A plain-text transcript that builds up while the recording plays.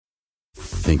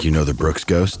Think you know the Brooks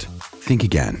Ghost? Think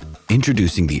again.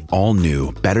 Introducing the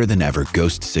all-new, better-than-ever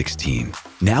Ghost 16.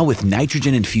 Now with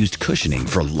nitrogen-infused cushioning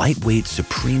for lightweight,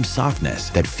 supreme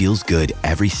softness that feels good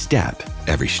every step,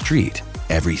 every street,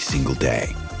 every single day.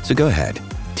 So go ahead,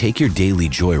 take your daily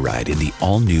joyride in the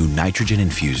all-new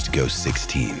nitrogen-infused Ghost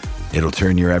 16. It'll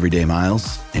turn your everyday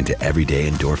miles into everyday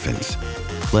endorphins.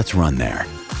 Let's run there.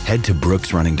 Head to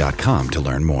brooksrunning.com to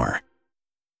learn more.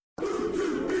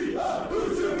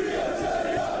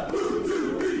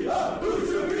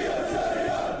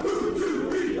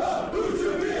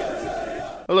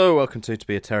 Hello, welcome to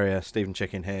Be a Terrier. Stephen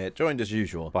Chicken here, joined as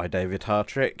usual by David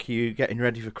Hartrick. You getting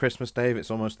ready for Christmas, Dave? It's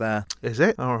almost there. Is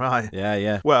it? All right.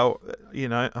 Yeah. Well, you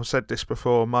know, I've said this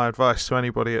before. My advice to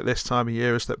anybody at this time of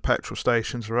year is that petrol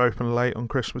stations are open late on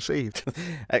Christmas Eve.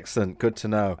 Excellent. Good to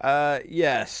know.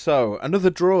 So another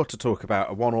draw to talk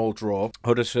about, a 1-1 draw.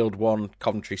 Huddersfield 1,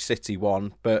 Coventry City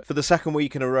 1. But for the second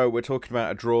week in a row, we're talking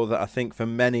about a draw that I think for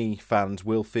many fans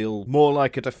will feel more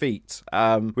like a defeat,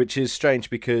 which is strange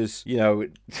because, you know,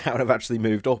 Town have actually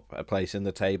moved up a place in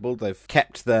the table. They've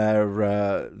kept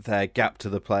their gap to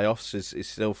the playoffs is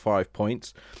still 5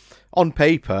 points. On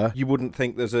paper, you wouldn't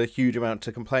think there's a huge amount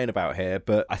to complain about here,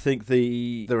 but I think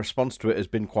the response to it has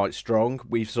been quite strong.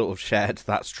 We've sort of shared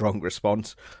that strong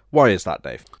response. Why is that,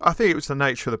 Dave? I think it was the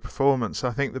nature of the performance.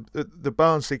 I think the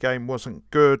Barnsley game wasn't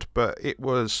good, but it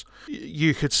was,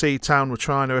 you could see Town were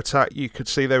trying to attack. You could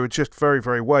see they were just very,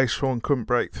 very wasteful and couldn't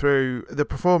break through. The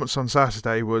performance on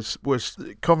Saturday was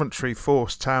Coventry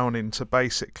forced Town into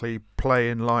basically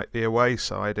playing like the away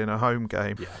side in a home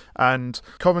game. Yeah. And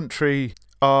Coventry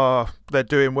they're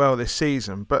doing well this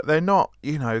season, but they're not,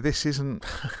 you know, this isn't,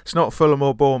 it's not Fulham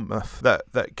or Bournemouth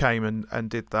that came and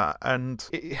did that. And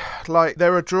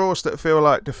there are draws that feel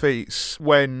like defeats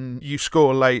when you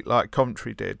score late like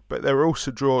Coventry did, but there are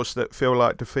also draws that feel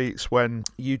like defeats when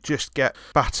you just get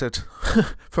battered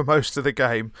for most of the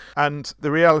game. And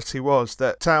the reality was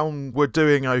that Town were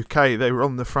doing okay. They were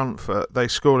on the front foot. They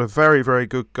scored a very, very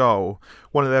good goal,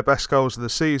 one of their best goals of the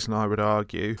season, I would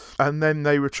argue, and then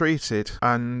they retreated.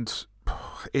 And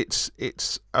it's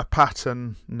a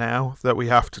pattern now that we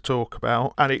have to talk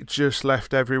about, and it just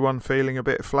left everyone feeling a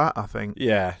bit flat, I think.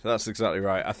 Yeah, that's exactly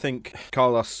right. I think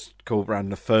Carlos Corberan,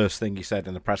 the first thing he said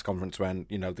in the press conference when,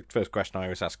 you know, the first question I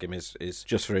always ask him is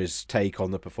just for his take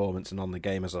on the performance and on the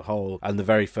game as a whole. And the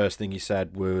very first thing he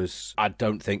said was, I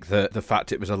don't think that the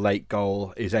fact it was a late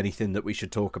goal is anything that we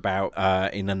should talk about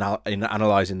in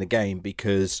analysing the game,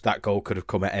 because that goal could have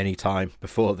come at any time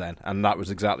before then. And that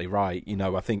was exactly right. You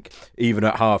know, I think even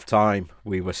at half-time,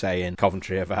 we were saying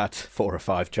Coventry have had 4 or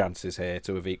 5 chances here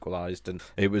to have equalised. And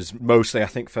it was mostly, I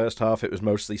think, first half, it was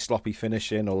mostly sloppy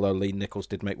finishing, although Lee Nichols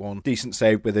did make one decent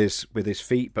save with his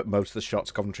feet, but most of the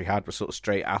shots Coventry had were sort of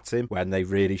straight at him when they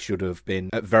really should have been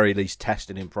at very least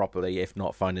testing him properly, if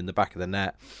not finding the back of the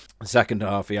net. The second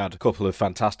half, he had a couple of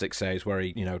fantastic saves where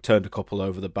he, you know, turned a couple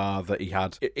over the bar that he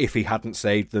had. If he hadn't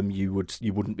saved them, you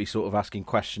wouldn't be sort of asking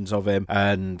questions of him.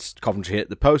 And Coventry hit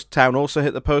the post. Town also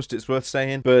hit the post, it's worth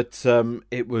saying, but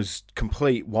it was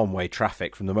complete one-way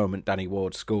traffic from the moment Danny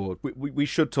Ward scored. We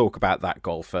should talk about that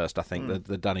goal first, I think,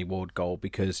 the Danny Ward goal,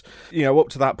 because, you know, up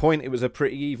to that point, it was a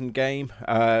pretty even game.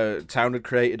 Town had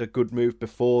created a good move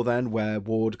before then where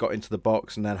Ward got into the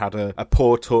box and then had a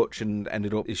poor touch and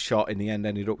his shot in the end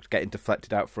ended up getting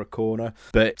deflected out for a corner.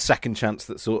 But second chance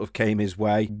that sort of came his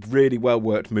way, really well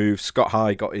worked move. Scott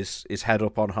High got his head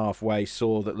up on halfway,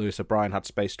 saw that Lewis O'Brien had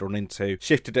space to run into,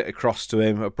 shifted it across to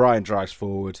him. O'Brien drives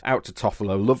forward, out to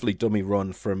Toffolo, lovely dummy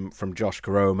run from Josh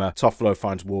Koroma. Toffolo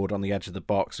finds Ward on the edge of the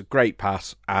box, a great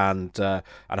pass and a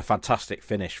fantastic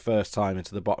finish, first time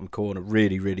into the bottom corner,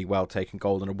 really, really well taken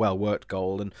goal and a well worked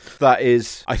goal. And that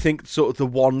is, I think, sort of the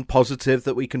one positive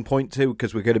that we can point to,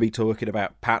 because we're going to be talking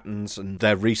about patterns and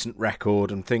their recent record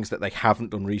and things that they haven't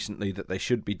done recently that they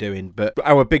should be doing. But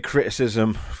our big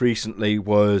criticism recently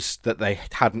was that they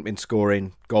hadn't been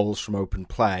scoring goals from open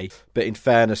play. But in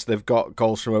fairness, they've got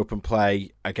goals from open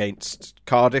play against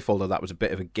Cardiff, although that was a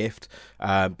bit of a gift,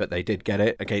 but they did get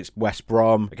it against West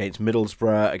Brom, against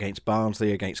Middlesbrough, against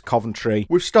Barnsley, against Coventry.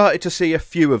 We've started to see a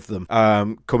few of them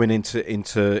coming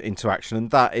into action,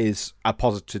 and that is a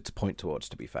positive to point towards,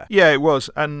 to be fair. Yeah, it was,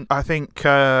 and I think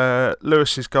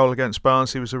Lewis's goal against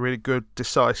Barnsley was a really good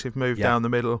decisive move down the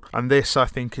middle, and this, I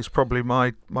think, is probably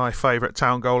my favourite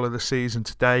Town goal of the season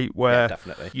to date, where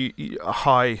definitely.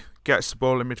 High gets the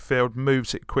ball in midfield,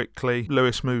 moves it quickly,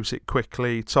 Lewis moves it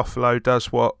quickly, Toffolo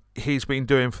does what he's been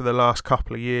doing for the last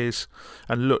couple of years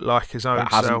and looked like his own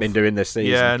self. Hasn't been doing this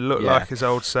season. Yeah, and looked like his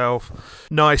old self.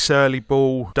 Nice early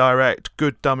ball, direct,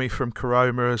 good dummy from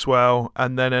Corberan as well,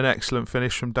 and then an excellent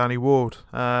finish from Danny Ward.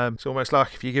 It's almost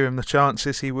like if you give him the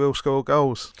chances, he will score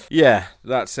goals. Yeah,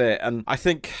 that's it. And I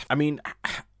think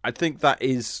that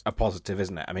is a positive,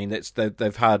 isn't it? I mean,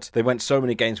 they went so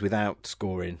many games without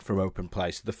scoring from open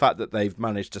play. So the fact that they've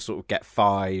managed to sort of get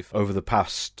 5 over the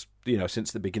past,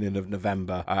 since the beginning of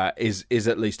November, is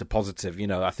at least a positive.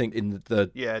 I think in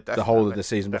the whole of the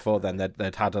season before then,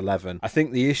 they'd had 11. I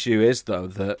think the issue is, though,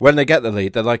 that when they get the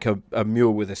lead, they're like a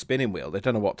mule with a spinning wheel. They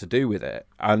don't know what to do with it.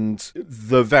 And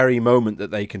the very moment that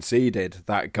they conceded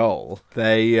that goal,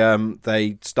 they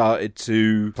started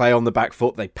to play on the back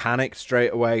foot. They panicked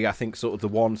straight away. I think sort of the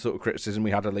one sort of criticism we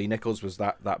had of Lee Nichols was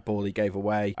that ball he gave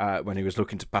away when he was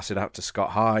looking to pass it out to Scott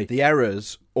High. The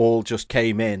errors all just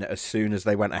came in as soon as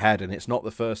they went ahead, and it's not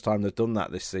the first time they've done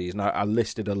that this season. I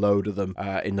listed a load of them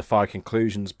in the 5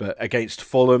 conclusions, but against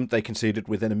Fulham, they conceded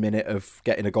within a minute of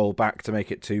getting a goal back to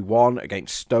make it 2-1.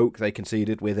 Against Stoke, they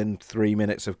conceded within 3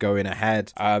 minutes of going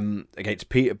ahead. Against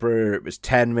Peterborough, it was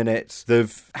 10 minutes.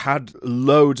 They've had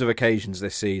loads of occasions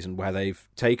this season where they've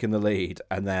taken the lead,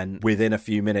 and then within a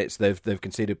few minutes, they've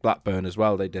conceded. Blackburn as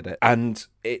well, they did it. And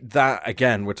that,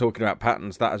 again, we're talking about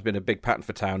patterns. That has been a big pattern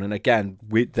for Town, and again,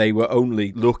 they were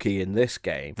only lucky in this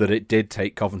game that it did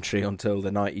take Coventry until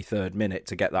the 93rd minute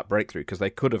to get that breakthrough, because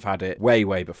they could have had it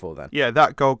way before then. Yeah,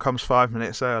 that goal comes 5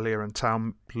 minutes earlier and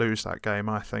Town lose that game,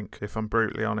 I think, if I'm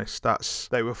brutally honest.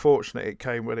 They were fortunate it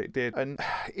came when it did. And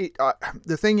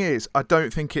the thing is, I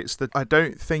don't think it's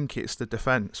the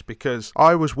defence, because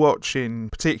I was watching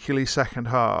particularly second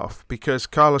half because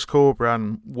Carlos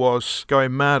Corberan was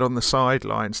going mad on the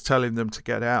sidelines telling them to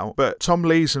get out, but Tom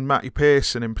Lees and Matty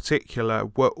Pearson in particular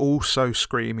were also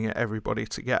screaming at everybody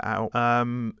to get out.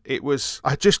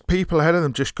 People ahead of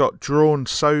them just got drawn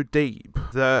so deep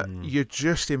that you're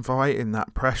just inviting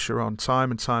that pressure on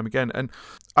time and time again. And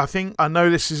I know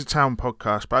this is a Town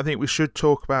podcast, but I think we should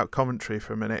talk about Coventry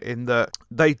for a minute, in that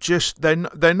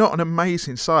they're not an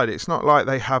amazing side. It's not like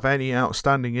they have any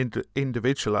outstanding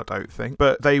individual, I don't think,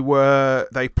 but they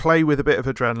play with a bit of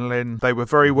adrenaline. They were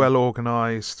very well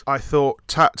organised. I thought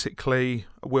tactically,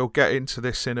 we'll get into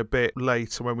this in a bit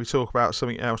later when we talk about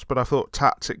something else, but I thought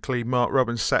tactically Mark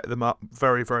Robbins set them up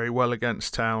very, very well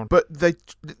against Town. But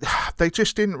they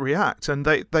just didn't react, and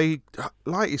they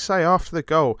like you say, after the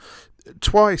goal,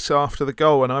 twice after the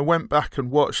goal, and I went back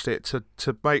and watched it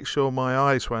to make sure my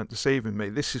eyes weren't deceiving me.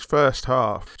 This is first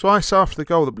half. Twice after the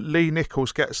goal, Lee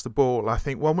Nichols gets the ball. I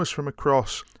think one was from a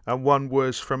cross and one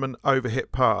was from an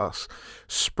overhit pass.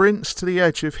 Sprints to the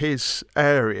edge of his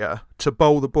area to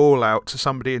bowl the ball out to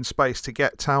somebody in space to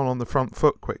get Town on the front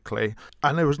foot quickly,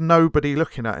 and there was nobody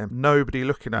looking at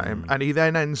him, and he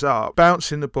then ends up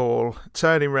bouncing the ball,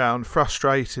 turning round,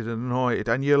 frustrated and annoyed,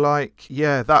 and you're like,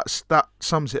 yeah, that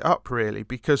sums it up really,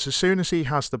 because as soon as he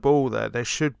has the ball there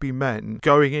should be men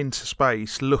going into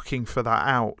space looking for that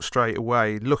out straight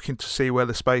away, looking to see where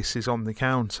the space is on the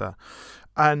counter.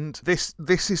 And this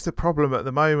is the problem at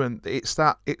the moment. It's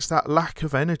that lack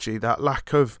of energy, that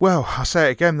lack of, well, I say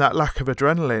it again, that lack of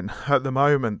adrenaline at the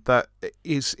moment that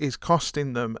is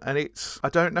costing them. And I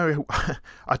don't know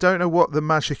what the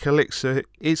magic elixir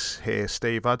is here,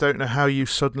 Steve. I don't know how you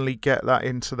suddenly get that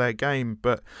into their game,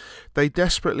 but they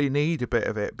desperately need a bit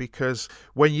of it, because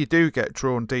when you do get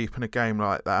drawn deep in a game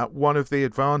like that, one of the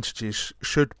advantages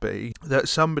should be that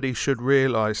somebody should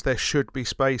realise there should be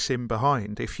space in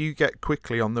behind. If you get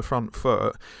quickly on the front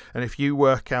foot, and if you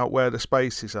work out where the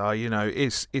spaces are,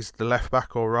 is the left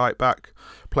back or right back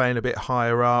playing a bit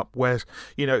higher up, where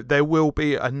there will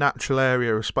be a natural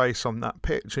area of space on that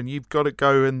pitch, and you've got to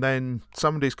go, and then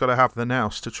somebody's got to have the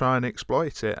nous to try and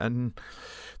exploit it. And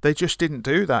they just didn't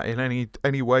do that in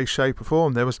any way, shape or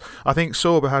form. I think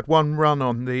Sorba had one run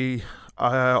on the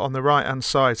right hand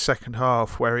side second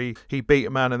half where he beat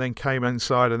a man and then came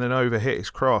inside and then overhit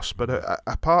his cross, but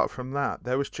apart from that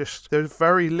there was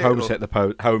very little.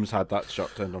 Holmes had that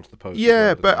shot turned onto the post.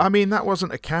 Yeah, but I mean, that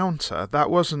wasn't a counter,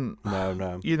 that wasn't no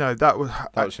that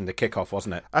was from the kickoff,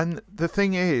 wasn't it? And the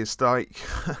thing is, like,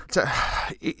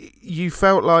 you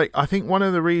felt like, I think one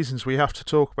of the reasons we have to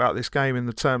talk about this game in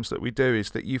the terms that we do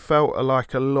is that you felt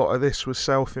like a lot of this was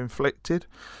self-inflicted.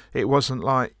 It wasn't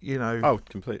like, Oh,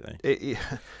 completely.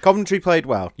 Coventry played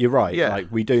well. You're right. Yeah.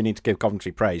 Like, we do need to give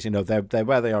Coventry praise. They're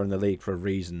where they are in the league for a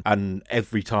reason. And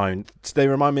every time they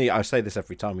remind me, I say this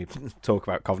every time we talk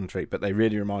about Coventry, but they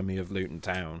really remind me of Luton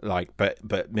Town. Like, but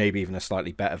maybe even a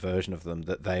slightly better version of them.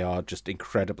 That they are just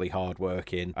incredibly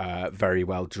hardworking, very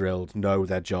well drilled, know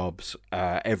their jobs.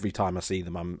 Every time I see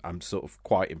them, I'm sort of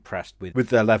quite impressed with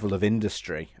their level of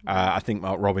industry. I think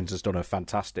Mark Robbins has done a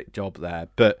fantastic job there.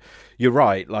 But you're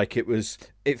right. Like,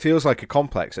 it feels like a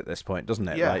complex at this point, doesn't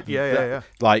it? Yeah, yeah.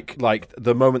 Like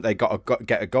the moment they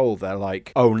get a goal, they're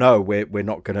like, "Oh no, we're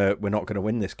not gonna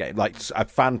win this game." Like, a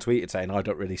fan tweeted saying, "I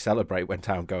don't really celebrate when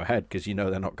Town go ahead because they're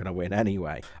not going to win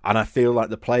anyway." And I feel like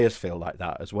the players feel like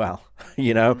that as well,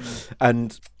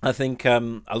 And I think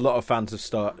a lot of fans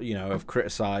have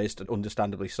criticised,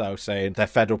 understandably so, saying they're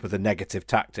fed up with the negative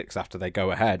tactics after they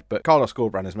go ahead. But Carlos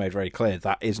Corberan has made very clear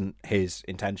that isn't his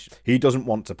intention. He doesn't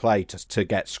want to play to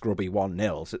get scrubby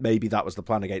 1-0. Maybe that was the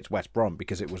plan against West Brom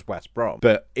because it was West Brom.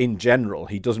 But in general,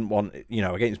 he doesn't want,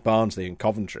 against Barnsley and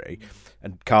Coventry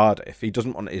and Cardiff, he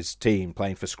doesn't want his team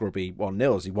playing for scrubby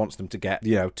 1-0s. He wants them to get,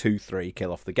 2-3,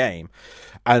 kill off the game.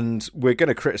 And we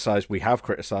have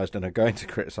criticised and are going to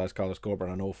criticise Carlos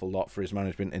Corberan an awful lot for his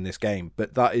management in this game.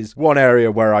 But that is one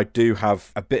area where I do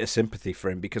have a bit of sympathy for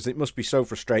him, because it must be so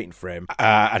frustrating for him.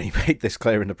 And he made this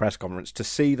clear in the press conference, to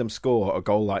see them score a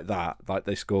goal like that, like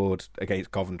they scored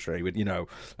against Coventry with,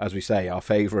 as we say, our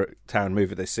favourite Town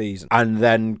move of this season, and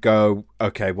then go,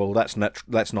 okay, well, let's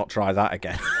not try that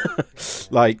again.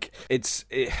 Like,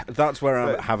 that's where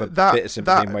I have a bit of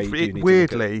sympathy in where you do need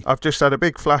weirdly, I've just had a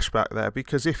big flashback there,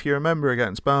 because if you remember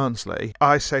against Barnsley,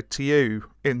 I said to you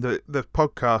in the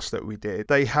podcast that we did,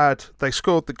 they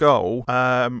scored the goal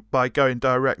by going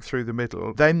direct through the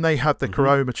middle. Then they had the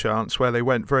Koroma chance where they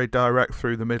went very direct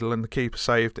through the middle and the keeper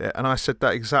saved it. And I said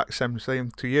that exact same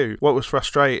thing to you. What was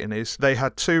frustrating is they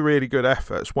had two really good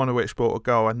efforts, one of which brought a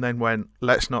goal, and then went,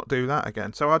 let's not do that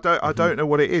again. So I don't know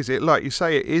what it is. It, like you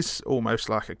say, it is almost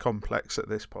like a complex at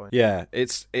this point. Yeah,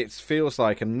 it feels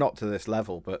like, and not to this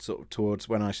level, but sort of towards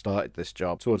when I started this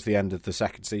job, towards the end of the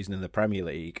second season in the Premier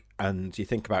League, and you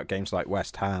think about games like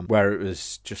West Ham, where it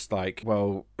was just like,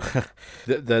 well,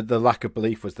 the lack of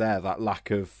belief was there, that lack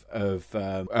of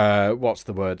what's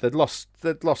the word? They'd lost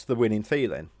the winning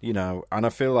feeling, and I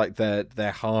feel like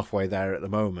they're halfway there at the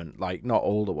moment, like not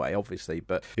all the way, obviously,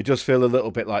 but it does feel a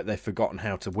little bit like they've forgotten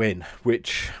how to win,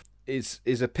 which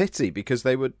is a pity, because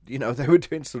they were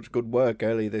doing such good work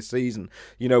earlier this season.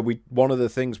 One of the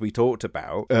things we talked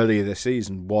about earlier this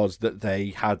season was that they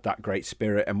had that great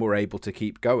spirit and were able to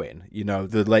keep going.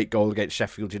 The late goal against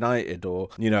Sheffield United, or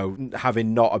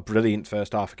having not a brilliant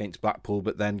first half against Blackpool,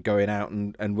 but then going out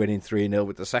and winning 3-0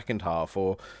 with the second half,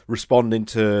 or responding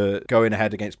to going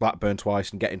ahead against Blackburn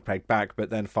twice and getting pegged back, but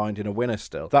then finding a winner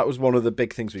still. That was one of the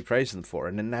big things we praised them for,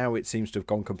 and then now it seems to have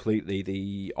gone completely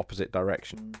the opposite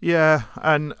direction. Yeah,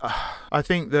 and I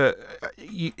think that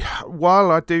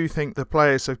while I do think the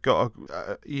players have got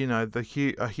a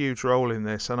huge role in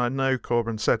this, and I know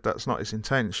Corberan said that's not his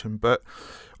intention, but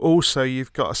also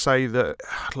you've got to say that,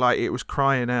 like, it was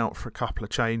crying out for a couple of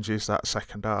changes that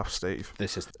second half, Steve.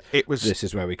 This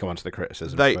is where we come on to the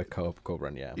criticism.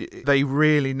 Corberan, yeah. They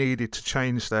really needed to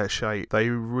change their shape. They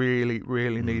really,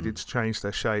 really needed to change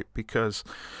their shape, because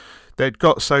they'd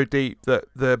got so deep that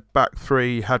the back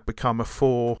three had become a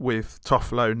four, with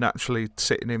Toffolo naturally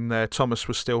sitting in there. Thomas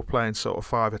was still playing sort of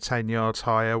 5 or 10 yards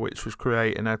higher, which was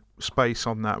creating a space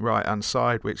on that right-hand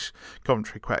side, which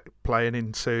Coventry kept playing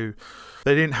into.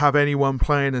 They didn't have anyone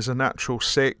playing as a natural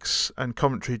 6, and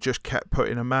Coventry just kept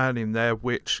putting a man in there,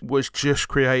 which was just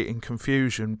creating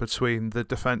confusion between the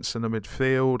defence and the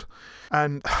midfield.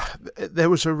 And there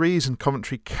was a reason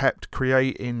Coventry kept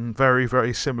creating very,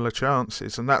 very similar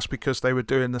chances, and that's because they were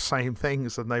doing the same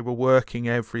things and they were working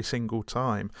every single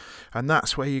time. And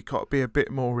that's where you've got to be a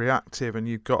bit more reactive, and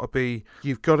you've got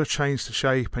to change the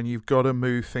shape, and you've got to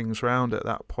move things around at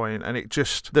that point. And it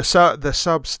just, the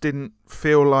subs didn't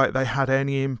feel like they had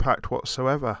any impact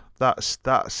whatsoever. That's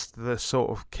the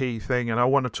sort of key thing, and I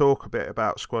want to talk a bit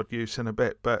about squad use in a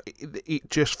bit, but it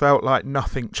just felt like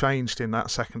nothing changed in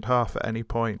that second half at any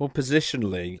point. Well,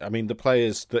 positionally, I mean, the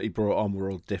players that he brought on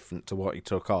were all different to what he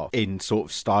took off in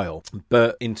sort of style,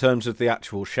 but in terms of the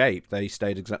actual shape, they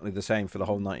stayed exactly the same for the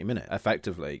whole 90 minutes,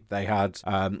 effectively. They had,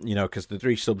 because the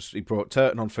 3 subs, he brought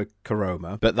Turton on for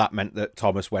Koroma, but that meant that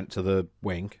Thomas went to the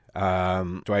wing,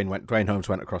 Dwayne Holmes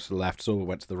went across to the left, Silva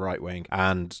went to the right wing,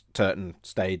 and Turton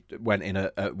went in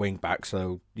at wing back,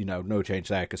 so no change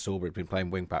there, because Silva had been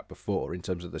playing wing back before in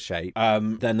terms of the shape.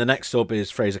 Then the next sub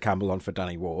is Fraser Campbell on for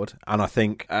Danny Ward, and I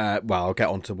think I'll get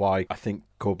on to why I think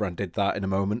Corberan did that in a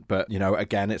moment, but,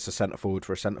 again, it's a centre-forward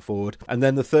for a centre-forward. And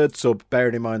then the third sub,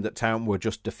 bearing in mind that Town were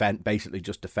basically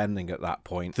just defending at that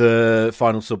point, the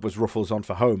final sub was Ruffles on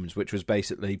for Holmes, which was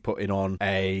basically putting on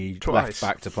a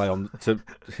left-back to play on...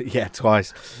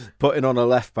 twice. Putting on a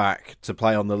left-back to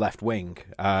play on the left wing,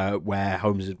 where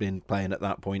Holmes had been playing at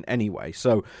that point anyway.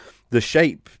 So the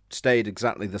shape stayed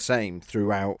exactly the same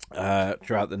throughout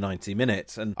the 90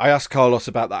 minutes. And I asked Carlos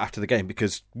about that after the game,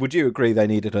 because would you agree they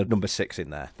needed a number 6 in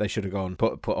there? They should have gone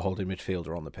put a holding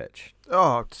midfielder on the pitch.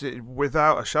 Oh,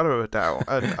 without a shadow of a doubt.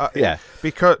 And yeah.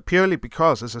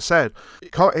 Because, as I said,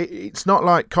 it's not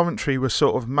like Coventry was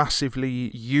sort of massively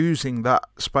using that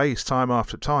space time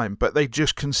after time, but they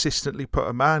just consistently put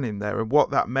a man in there. And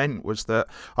what that meant was that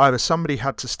either somebody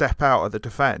had to step out of the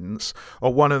defence,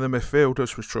 or one of the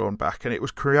midfielders was drawn back, and it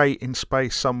was creating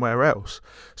space somewhere else.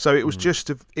 So it was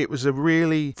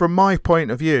from my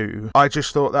point of view, I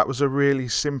just thought that was a really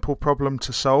simple problem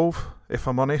to solve, if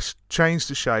I'm honest. Change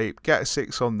the shape, get a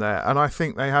 6 on there, and I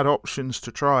think they had options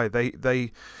to try.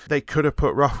 They could have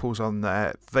put Ruffles on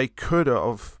there. They could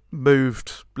have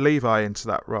moved Levi into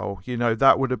that role.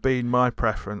 That would have been my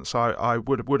preference. I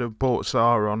would have brought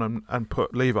Zaha on and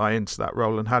put Levi into that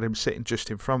role and had him sitting just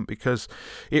in front, because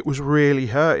it was really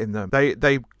hurting them.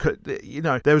 They could,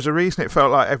 there was a reason it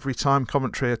felt like every time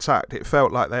Coventry attacked, it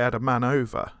felt like they had a man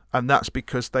over. And that's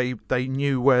because they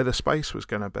knew where the space was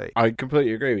going to be. I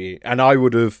completely agree with you. And I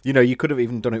would have, you could have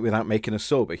even done it without making a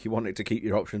sub. If you wanted to keep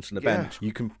your options from the bench,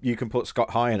 you can put Scott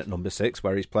High in at number 6,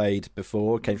 where he's played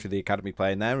before, came through the academy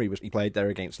playing there. He played there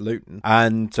against Luton.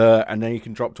 And then you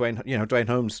can drop Dwayne. Dwayne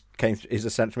Holmes is a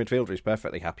central midfielder. He's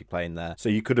perfectly happy playing there. So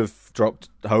you could have dropped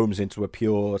Holmes into a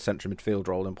pure central midfield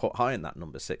role and put High in that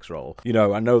number 6 role.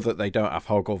 I know that they don't have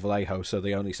Hogg or Vallejo, so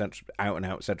the only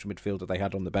out-and-out central midfielder they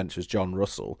had on the bench was John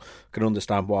Russell. Can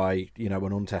understand why, an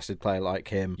untested player like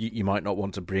him, you might not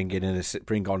want to bring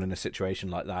on in a situation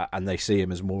like that, and they see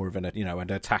him as more of an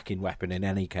attacking weapon in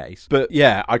any case. But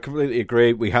yeah, I completely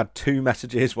agree. We had 2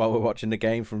 messages while we're watching the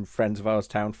game from friends of ours,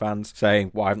 Town fans,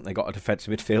 saying, why haven't they got a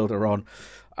defensive midfielder on?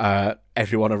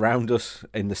 Everyone around us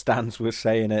in the stands was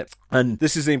saying it. And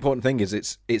this is the important thing, is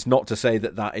it's not to say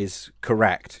that is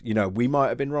correct. We might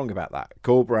have been wrong about that.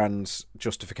 Corberan's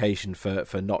justification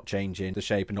for not changing the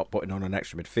shape and not putting on an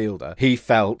extra midfielder, he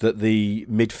felt that the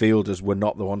midfielders were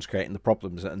not the ones creating the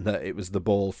problems, and that it was the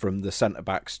ball from the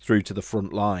centre-backs through to the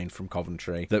front line from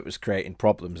Coventry that was creating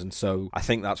problems. And so I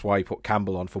think that's why he put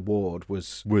Campbell on for Ward,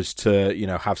 was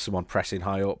to, have someone pressing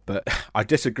high up. But I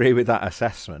disagree with that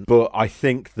assessment. But I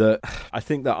think that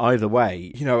either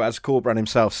way, as Corberan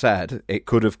himself said,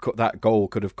 that goal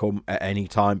could have come at any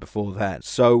time before then.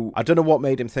 So I don't know what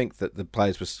made him think that the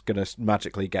players was going to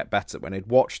magically get better when he'd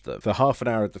watched them for half an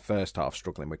hour of the first half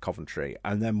struggling with Coventry,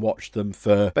 and then watched them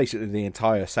for basically the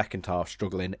entire second half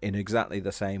struggling in exactly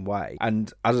the same way.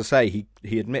 And as I say,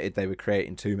 he admitted they were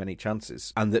creating too many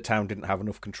chances and that Town didn't have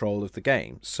enough control of the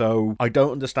game. So I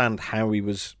don't understand how he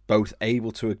was both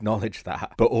able to acknowledge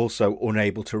that, but also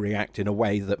unable to react in a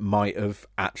way that might have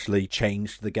actually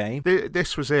changed the game.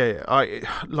 This was it.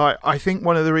 I think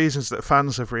one of the reasons that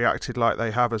fans have reacted like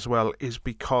they have as well is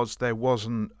because there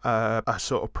wasn't a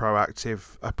sort of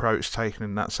proactive approach taken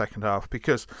in that second half.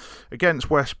 Because against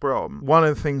West Brom, one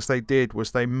of the things they did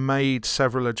was they made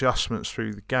several adjustments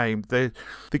through the game. The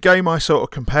game I sort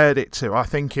of compared it to, I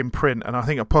think in print, and I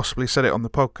think I possibly said it on the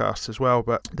podcast as well,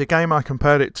 but the game I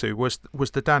compared it to was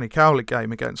the Danny Cowley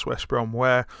game against West Brom,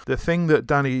 where the thing that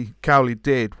Danny Cowley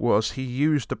did was he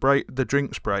used the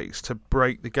drinks breaks to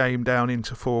break the game down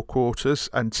into 4 quarters,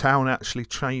 and Town actually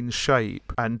changed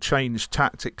shape and changed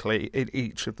tactically in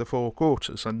each of the 4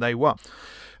 quarters, and they won.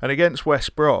 And against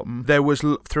West Brom, there was,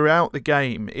 throughout the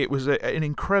game, it was an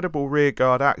incredible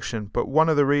rearguard action. But one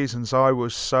of the reasons I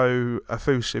was so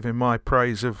effusive in my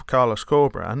praise of Carlos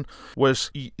Corberan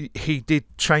was he did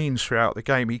change throughout the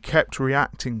game. He kept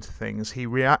reacting to things. He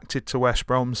reacted to West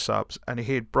Brom subs, and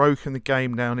he had broken the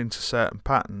game down into certain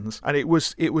patterns. And it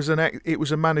was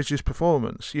a manager's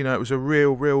performance. It was a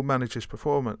real manager's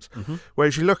performance. Mm-hmm.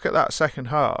 Whereas you look at that second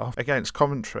half against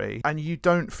Coventry, and you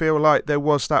don't feel like there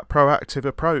was that proactive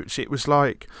approach. It was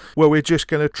like, well, we're just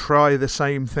going to try the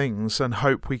same things and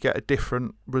hope we get a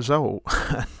different result.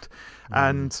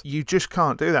 And you just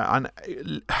can't do that.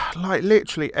 And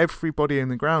literally everybody in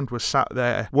the ground was sat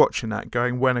there watching that,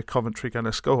 going, when are Coventry going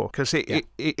to score? Because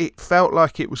it felt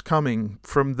like it was coming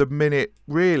from the minute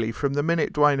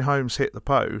Dwayne Holmes hit the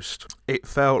post. It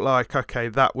felt like, okay,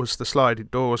 that was the sliding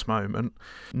doors moment.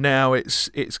 Now it's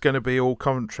going to be all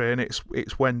Coventry, and it's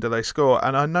when do they score?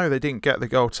 And I know they didn't get the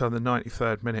goal till the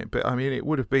 93rd minute, but I mean, it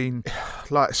would have been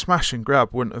like smash and grab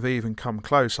wouldn't have even come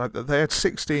close. They had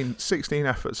 16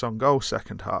 efforts on goal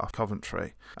second half,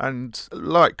 Coventry. And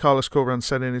like Carlos Corberan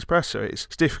said in his presser, it's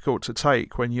difficult to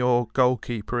take when your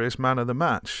goalkeeper is man of the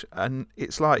match. And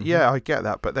it's like, yeah, I get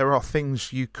that, but there are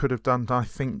things you could have done, I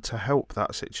think, to help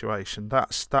that situation.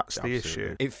 That's the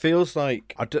issue. It feels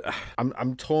like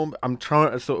I'm torn. I'm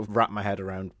trying to sort of wrap my head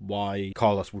around why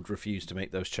Carlos would refuse to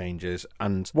make those changes.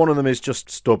 And one of them is just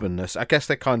stubbornness. I guess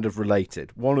they're kind of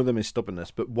related. One of them is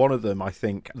stubbornness, but one of them, I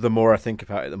think, the more I think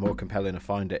about it, the more compelling I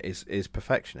find it, is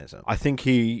perfectionism. I think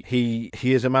he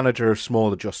is a manager of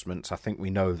small adjustments. I think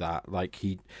we know that. Like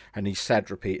he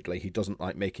said repeatedly, he doesn't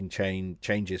like making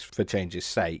changes for change's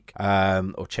sake,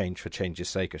 or change for change's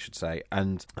sake, I should say.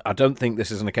 And I don't think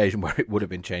this is an occasion where it would have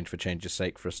been change for change's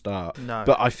sake for a start. No.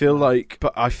 But I feel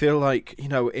like, you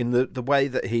know, in the way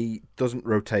that he doesn't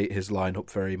rotate his lineup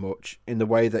very much, in the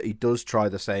way that he does try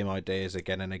the same ideas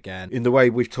again and again, in the way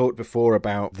we've talked before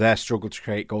about their struggle to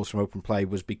create goals from open play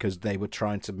was because they were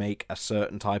trying to make a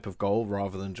certain type of goal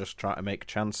rather than just try to make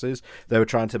chances. They were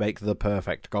trying to make the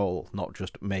perfect goal, not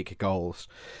just make goals.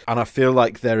 And I feel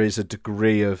like there is a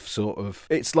degree of sort of,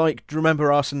 it's like, do you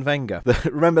remember Arsene Wenger?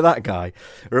 Remember that guy?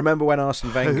 Remember when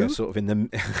Arsene Wenger sort of in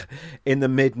the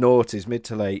mid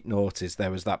to late noughties,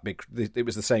 there was that big, it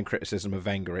was the same criticism of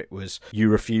Wenger. It was, you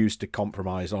refuse to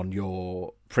compromise on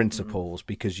your principles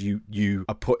because you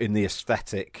are putting the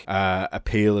aesthetic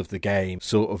appeal of the game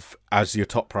sort of as your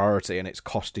top priority, and it's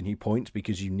costing you points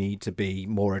because you need to be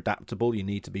more adaptable. You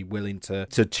need to be willing to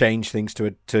change things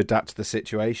to adapt to the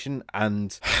situation.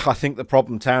 And I think the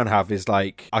problem Town have is,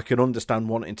 like, I can understand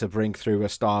wanting to bring through a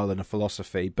style and a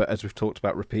philosophy, but as we've talked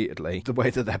about repeatedly, the way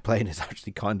that they're playing is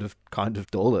actually kind of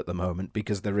dull at the moment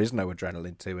because there is no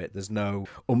adrenaline to it. There's no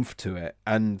oomph to it.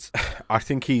 And I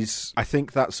think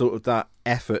that sort of that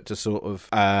effort to sort of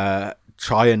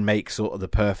try and make sort of the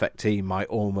perfect team might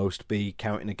almost be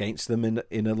counting against them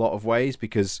in a lot of ways,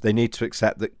 because they need to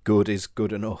accept that good is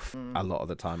good enough a lot of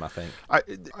the time, I think.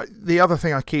 The other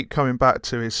thing I keep coming back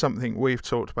to is something we've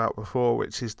talked about before,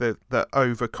 which is that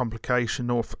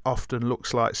overcomplication often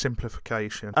looks like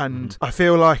simplification. And I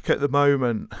feel like at the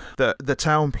moment that the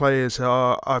Town players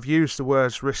are, I've used the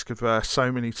words risk averse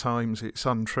so many times it's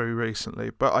untrue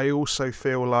recently, but I also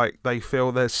feel like they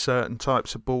feel there's certain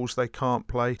types of balls they can't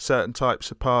play, certain types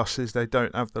of passes they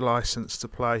don't have the license to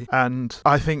play, and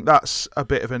I think that's a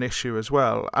bit of an issue as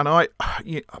well. And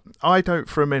I don't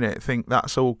for a minute think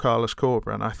that's all Carlos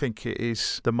Corberan. I think it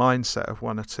is the mindset of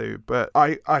one or two, but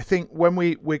I think when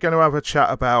we're going to have a chat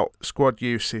about squad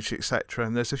usage, etc.,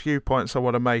 and there's a few points I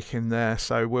want to make in there,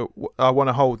 so I want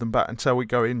to hold them back until we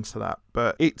go into that,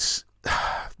 but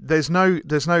there's no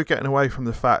getting away from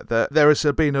the fact that there has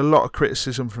been a lot of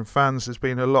criticism from fans. There's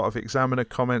been a lot of Examiner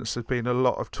comments. There's been a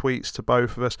lot of tweets to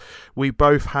both of us. We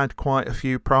both had quite a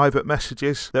few private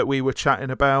messages that we were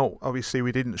chatting about. Obviously,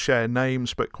 we didn't share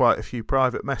names, but quite a few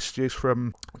private messages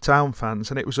from Town fans,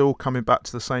 and it was all coming back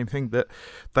to the same thing, that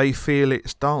they feel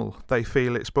it's dull. They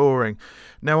feel it's boring.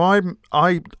 Now,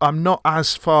 I'm not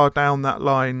as far down that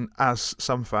line as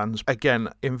some fans. Again,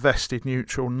 invested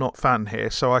neutral, not fan here,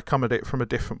 so I come at it from a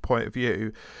different point of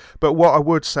view. But what I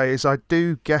would say is I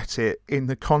do get it in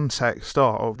the context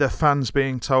of the fans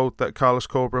being told that Carlos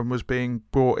Corberan was being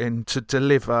brought in to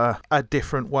deliver a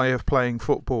different way of playing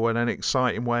football and an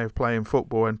exciting way of playing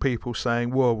football, and people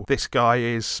saying, whoa, this guy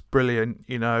is brilliant,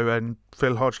 you know, and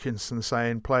Phil Hodgkinson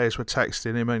saying players were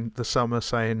texting him in the summer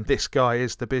saying this guy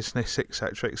is the business,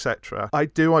 etc., etc. I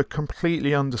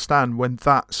completely understand when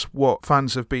that's what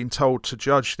fans have been told to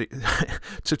judge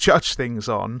things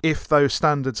on. If those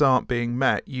standards aren't being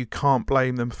met, you can't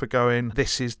blame them for going,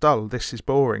 this is dull, this is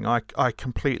boring. I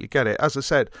completely get it. As I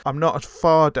said, I'm not as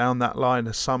far down that line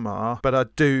as some are, but I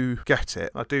do get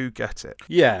it.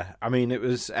 Yeah, I mean, it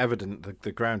was evident that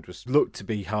the ground looked to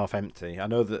be half empty. I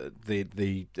know that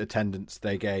the attendance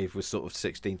they gave was sort of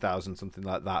 16,000, something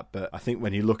like that, but I think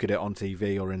when you look at it on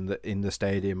TV or in the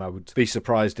stadium, I would be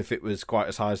surprised if it was quite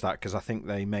as high as that, because I think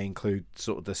they may include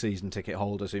sort of the season ticket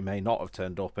holders who may not have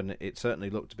turned up, and it certainly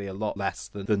looked to be a lot less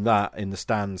than that in the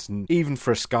stands. And even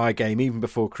for a Sky game, even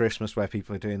before Christmas, where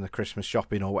people are doing the Christmas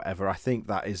shopping or whatever, I think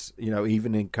that is, you know,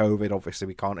 even in COVID, obviously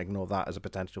we can't ignore that as a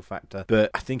potential factor, but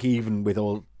I think even with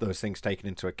all those things taken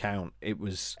into account, it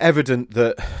was evident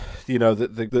that, you know,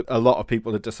 that a lot of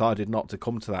people had decided not to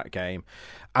come to that game.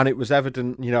 And it was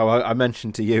evident, I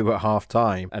mentioned to you at half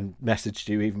time and messaged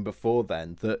you even before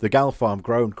then that the Gal Farm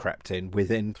groan crept in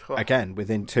within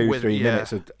 2-3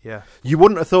 minutes. You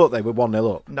wouldn't have thought they were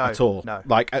 1-0 up at all. No.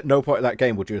 Like, at no point in that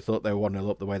game would you have thought they were 1-0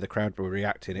 up the way the crowd were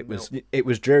reacting. It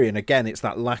was dreary. And again, it's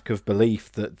that lack of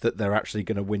belief that they're actually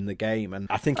going to win the game. And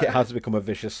I think it has become a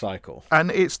vicious cycle. And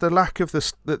it's the lack of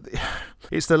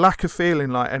it's the lack of feeling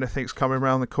like anything's coming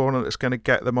around the corner that's going to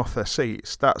get them off their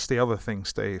seats. That's the other thing,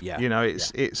 Steve. Yeah.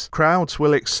 It's crowds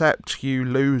will accept you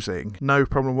losing, no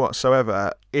problem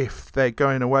whatsoever, if they're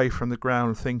going away from the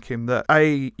ground thinking that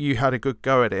A, you had a good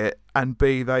go at it, and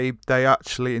B, they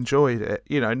actually enjoyed it.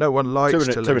 No one likes to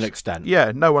lose. To an extent.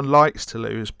 Yeah, no one likes to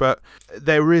lose, but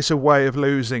there is a way of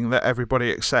losing that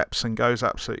everybody accepts and goes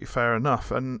absolutely fair enough.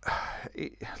 And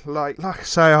like I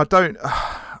say, I don't...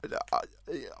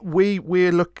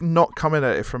 We're not coming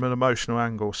at it from an emotional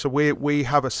angle, so we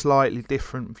have a slightly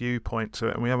different viewpoint to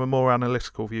it, and we have a more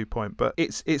analytical viewpoint. But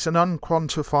it's an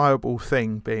unquantifiable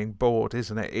thing being bored,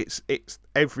 isn't it? It's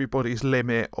everybody's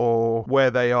limit or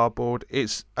where they are bored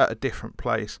is at a different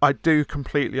place. I do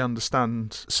completely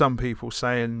understand some people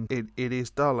saying it is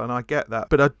dull, and I get that,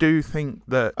 but I do think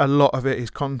that a lot of it is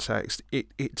context.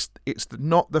 It's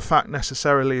not the fact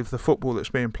necessarily of the football that's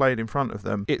being played in front of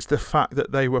them. It's the fact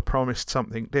that they were promised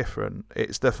something different.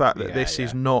 It's the fact that this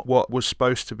is not what was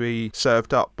supposed to be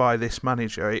served up by this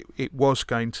manager. It was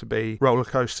going to be roller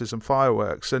coasters and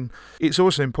fireworks. And it's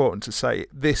also important to say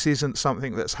this isn't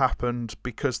something that's happened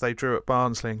because they drew at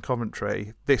Barnsley and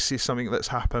Coventry. This is something that's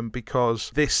happened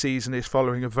because this season is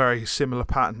following a very similar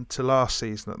pattern to last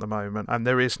season at the moment, and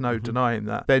there is no denying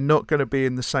that. They're not going to be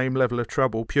in the same level of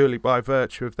trouble purely by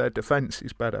virtue of their defence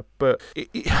is better, but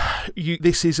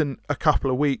this isn't a couple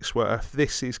of weeks worth.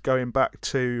 This is going back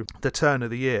to the turn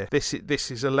of the year. This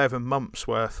is 11 months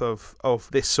worth of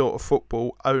this sort of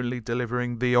football, only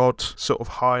delivering the odd sort of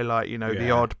highlight, the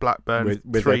odd Blackburn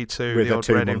 3-2, the odd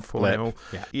Reading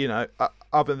 4-0.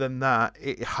 Other than that,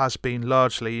 it has been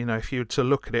largely, if you were to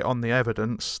look at it on the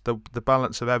evidence, the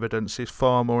balance of evidence is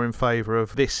far more in favour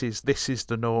of this is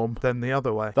the norm than the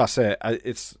other way. That's it.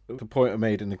 It's the point I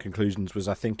made in the conclusions was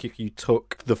I think if you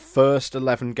took the first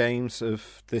 11 games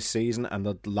of this season and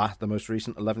the most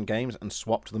recent 11 games and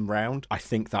swapped them round, I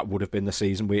think that would have been the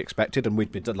season we expected, and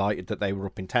we'd be delighted that they were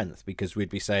up in 10th, because we'd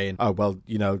be saying, oh, well,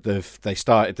 they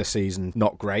started the season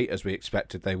not great as we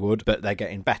expected they would, but they're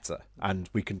getting better, and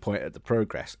we can point at the progress.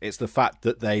 It's the fact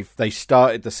that they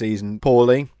started the season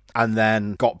poorly and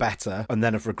then got better and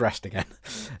then have regressed again.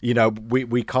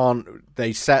 We can't.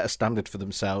 They set a standard for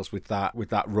themselves with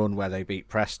that run where they beat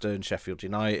Preston, Sheffield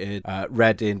United,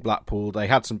 Reading, Blackpool. They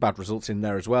had some bad results in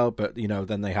there as well, but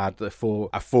then they had a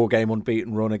 4-game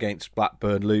unbeaten run against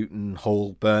Blackburn, Luton,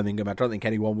 Hull, Birmingham. I don't think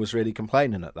anyone was really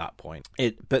complaining at that point.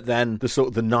 But then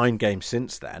the 9 games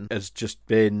since then has just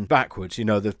been backwards.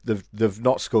 They've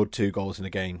not scored 2 goals in a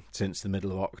game since the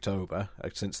middle of October,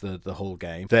 since the Hull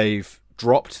game. They've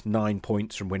dropped 9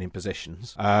 points from winning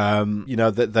positions.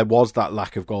 There was that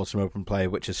lack of goals from open play,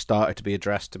 which has started to be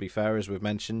addressed, to be fair, as we've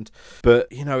mentioned. But,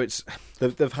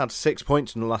 they've had 6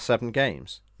 points in the last 7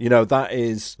 games. That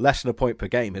is less than a point per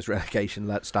game as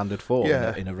relegation standard for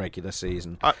in a regular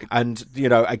season.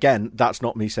 Again, that's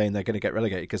not me saying they're going to get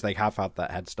relegated, because they have had that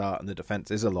head start and the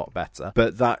defence is a lot better.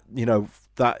 But that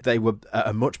they were at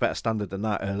a much better standard than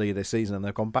that earlier this season, and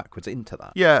they've gone backwards into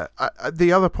that. Yeah,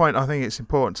 the other point I think it's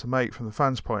important to make from the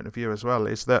fans' point of view as well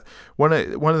is that one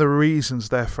of the reasons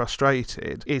they're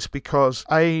frustrated is because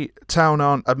Town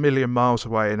aren't a million miles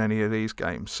away in any of these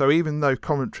games. So even though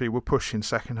Coventry were pushing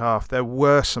second half, there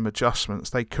were some adjustments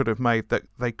they could have made that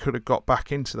they could have got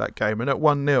back into that game. And at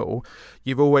 1-0,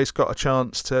 you've always got a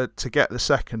chance to get the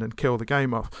second and kill the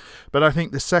game off. But I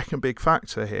think the second big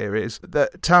factor here is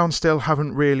that Town still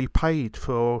haven't really paid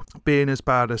for being as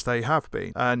bad as they have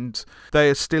been, and they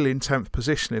are still in 10th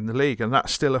position in the league, and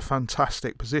that's still a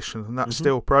fantastic position, and that's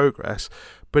still progress.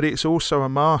 But it's also a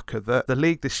marker that the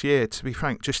league this year, to be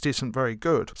frank, just isn't very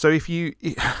good. So if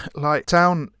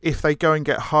Town, if they go and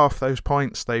get half those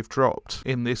points they've dropped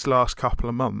in this last couple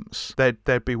of months,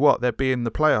 they'd be what? They'd be in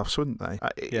the playoffs, wouldn't they?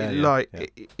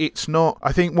 It's not.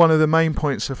 I think one of the main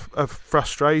points of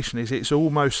frustration is it's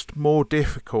almost more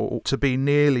difficult to be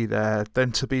nearly there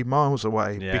than to be miles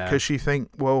away, because you think,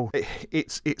 well,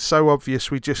 it's so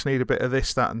obvious. We just need a bit of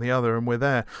this, that, and the other, and we're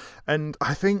there. And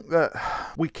I think that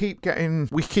we keep getting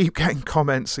we keep getting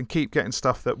comments and keep getting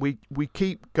stuff that we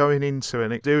keep going into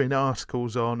and doing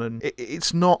articles on, and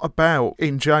it's not about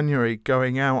in January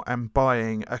going out and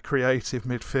buying a creative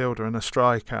midfielder and a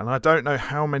striker. And I don't know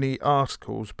how many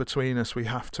articles between us we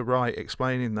have to write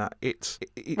explaining that.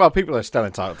 Well, people are still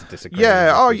entitled to disagree.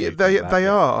 Yeah, they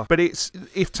are. But it's,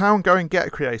 if Town go and get a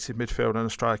creative midfielder and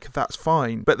a striker, that's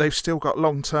fine. But they've still got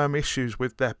long-term issues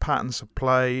with their patterns of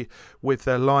play, with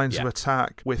their lines of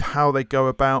attack, with how they go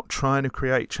about trying to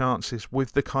create chances,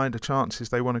 with the kind of chances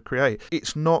they want to create.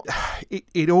 It's not.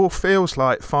 It all feels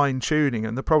like fine-tuning,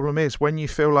 and the problem is when you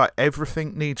feel like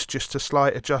everything needs just a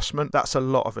slight adjustment, that's a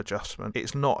lot of adjustment.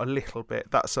 It's not a little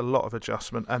bit. That's a lot of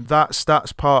adjustment, and that's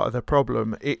part of the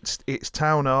problem. It's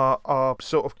Town are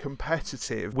sort of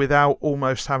competitive without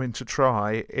almost having to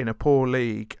try in a poor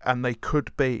league, and they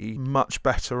could be much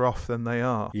better off than they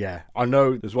are. Yeah, I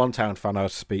know there's one Town fan I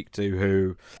speak to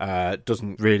who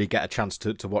doesn't really get a chance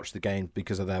to watch the game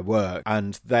because of their work,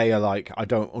 and they are like, I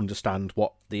don't understand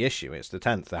what the issue is. The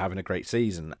 10th, they're having a great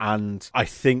season, and I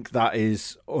think that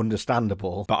is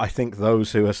understandable, but I think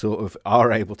those who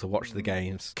are able to watch the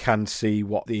games can see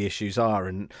what the issues are.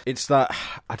 And it's that,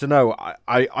 I don't know,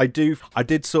 I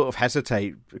did sort of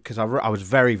hesitate because I was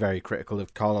very, very critical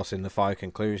of Carlos in the 5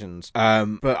 conclusions,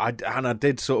 but I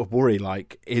did sort of worry,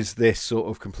 like, is this sort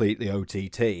of completely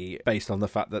OTT based on the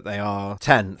fact that they are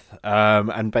 10th,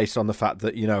 and based on the fact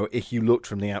that, you know, if you looked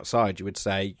from the outside, you would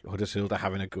say Huddersfield are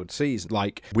having a good season,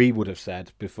 like we would have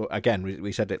said before. Again,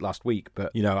 we said it last week,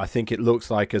 but, you know, I think it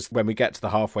looks like as when we get to the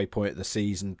halfway point of the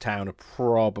season, Town are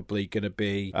probably going to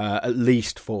be at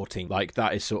least 14. Like,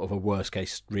 that is sort of a worst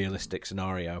case realistic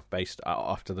scenario based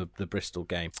after the Bristol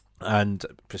game. And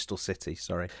Bristol City,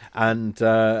 sorry. And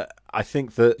I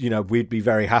think that, you know, we'd be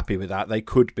very happy with that. They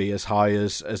could be as high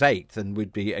as 8th, and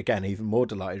we'd be, again, even more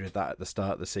delighted with that at the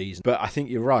start of the season. But I think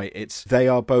you're right. They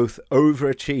are both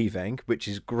overachieving, which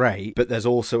is great, but there's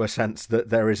also a sense that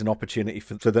there is an opportunity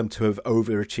for them to have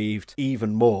overachieved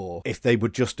even more if they were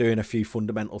just doing a few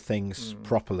fundamental things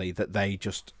properly that they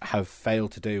just have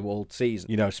failed to do all season.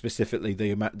 You know, specifically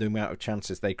the amount of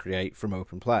chances they create from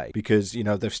open play, because, you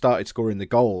know, they've started scoring the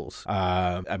goals.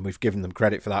 And we've given them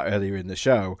credit for that earlier in the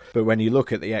show, but when you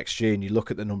look at the XG and you look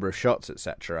at the number of shots,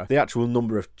 etc., the actual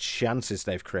number of chances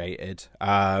they've created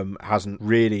hasn't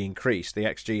really increased. The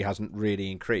XG hasn't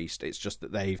really increased. It's just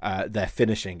that their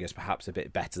finishing is perhaps a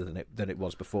bit better than it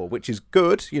was before, which is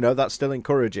good. You know, that's still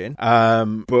encouraging,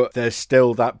 but there's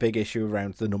still that big issue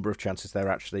around the number of chances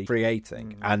they're actually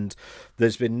creating, and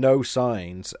there's been no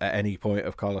signs at any point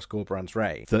of Carlos Corberan's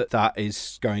reign that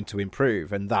is going to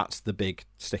improve, and that's the big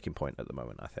sticking point at the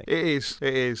moment, I think. It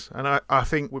is. And I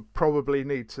think we probably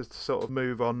need to sort of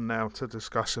move on now to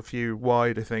discuss a few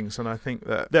wider things, and I think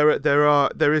that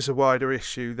there is a wider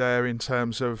issue there in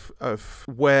terms of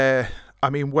where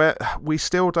we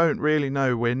still don't really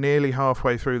know. We're nearly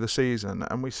halfway through the season,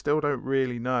 and we still don't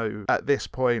really know at this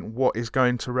point what is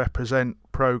going to represent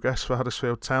progress for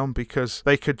Huddersfield Town, because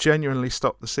they could genuinely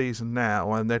stop the season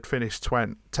now and they'd finish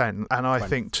 10, and I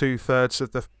think 2/3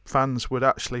 of the fans would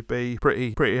actually be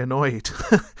pretty annoyed,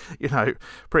 you know,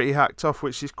 pretty hacked off,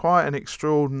 which is quite an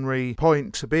extraordinary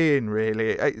point to be in,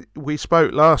 really. We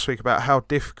spoke last week about how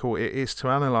difficult it is to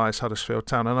analyse Huddersfield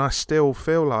Town, and I still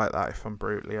feel like that, if I'm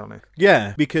brutally honest.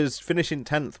 Yeah, because finishing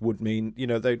 10th would mean, you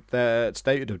know, their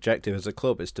stated objective as a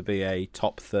club is to be a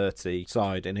top 30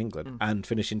 side in England, and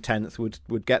finishing 10th would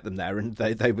get them there, and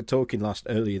they were talking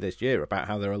earlier this year about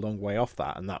how they're a long way off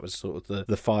that, and that was sort of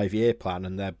the 5-year plan,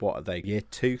 and they're, what are they, year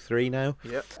 2, 3 now?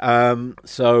 Yep.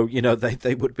 So, you know,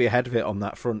 they would be ahead of it on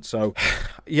that front. So,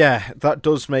 yeah, that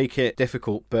does make it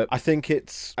difficult, but I think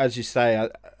it's, as you say,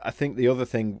 I think the other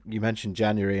thing, you mentioned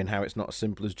January and how it's not as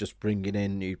simple as just bringing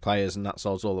in new players and that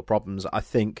solves all the problems. I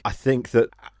think that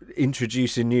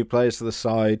introducing new players to the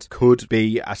side could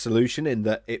be a solution, in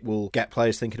that it will get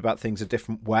players thinking about things a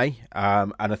different way.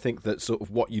 And I think that sort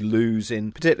of what you lose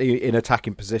in, particularly in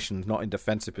attacking positions, not in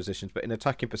defensive positions, but in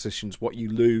attacking positions, what you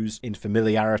lose in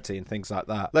familiarity and things like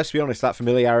that. Let's be honest, that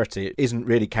familiarity isn't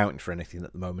really counting for anything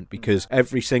at the moment, because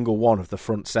every single one of the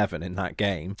front 7 in that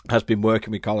game has been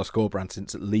working with Carlos Corberan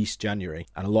since at least January,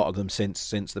 and a lot of them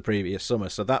since the previous summer.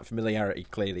 So that familiarity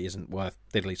clearly isn't worth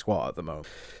diddly squat at the moment.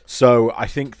 So I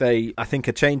think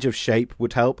a change of shape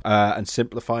would help, and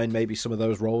simplifying maybe some of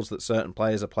those roles that certain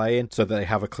players are playing, so that they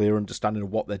have a clear understanding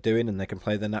of what they're doing and they can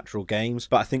play their natural games.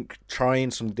 But I think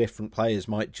trying some different players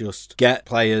might just get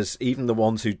players, even the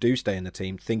ones who do stay in the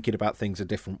team, thinking about things a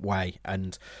different way,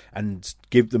 and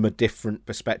give them a different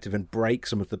perspective, and break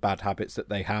some of the bad habits that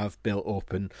they have built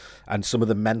up, and some of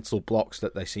the mental blocks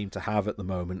that they seem to have at the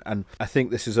moment. And I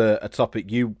think this is a topic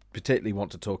you particularly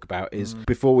want to talk about, is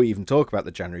before we even talk about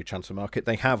the January transfer market,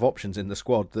 they have options in the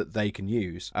squad that they can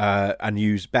use and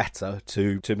use better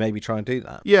to maybe try and do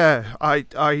that. Yeah,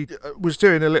 I was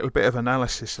doing a little bit of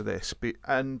analysis of this,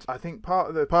 and I think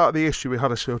part of the issue with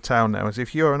Huddersfield Town now is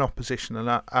if you're an opposition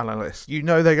analyst, you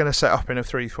know they're going to set up in a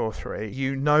 3-4-3.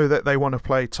 You know that they want to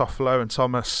play Toffolo and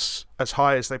Thomas as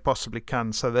high as they possibly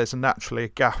can, so there's naturally a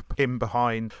gap in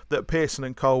behind that Pearson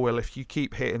and Colwill, if you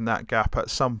keep hitting that gap, at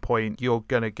some point you're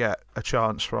going to get a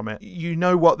chance from it. You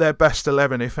know what their best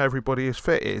 11, if everybody is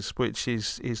fit, is, which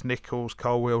is Nichols,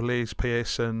 Colwill, Lees,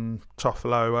 Pearson,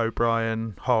 Toffolo,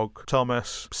 O'Brien, Hogg,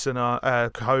 Thomas,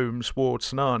 Holmes, Ward,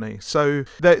 Sinani. So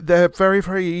they're very,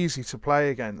 very easy to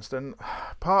play against, and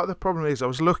part of the problem is I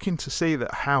was looking to see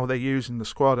that how they're using the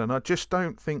squad, and I just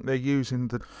don't think they're using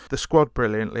the squad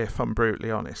brilliantly, if I'm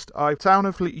brutally honest. Town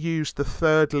have used the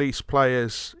third least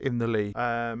players in the league.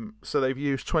 So they've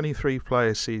used 23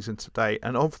 players season to date,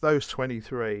 and of those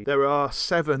 23, there are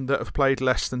 7 that have played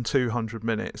less than 200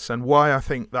 minutes. And why I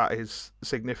think that is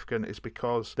significant is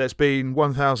because there's been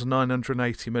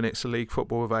 1,980 minutes of league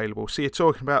football available. So you're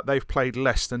talking about they've played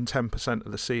less than 10%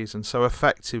 of the season. So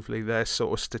effectively, they're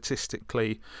sort of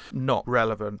statistically not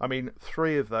relevant. I mean,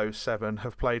 3 of those 7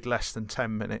 have played less than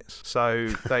 10 minutes. So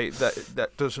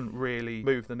that doesn't really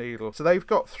move the needle. So they've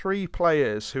got 3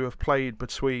 players who have played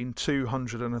between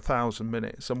 200 and 1,000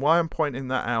 minutes. And why I'm pointing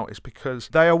that out is because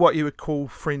they are what you would call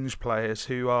fringe players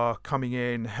who are coming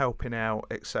in, helping out,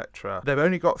 etc. They've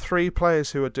only got 3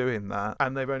 players who are doing that,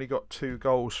 and they've only got 2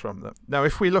 goals from them. Now,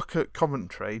 if we look at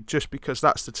Coventry, just because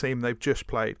that's the team they've just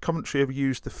played, Coventry have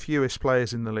used the fewest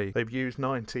players in the league. They've used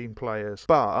 19 players.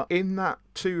 But in that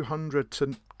 200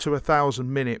 to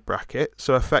 1,000 minute bracket,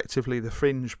 so effectively the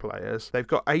fringe players, they've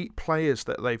got 8 players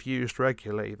that they've used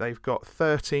regularly. They've got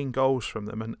 13 goals from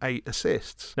them and 8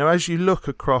 assists. Now, as you look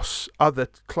across other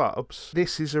clubs,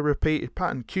 this is a repeated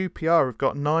pattern. QPR have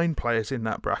got 9 players in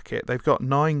that bracket. They've got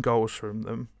 9 goals from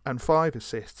them and 5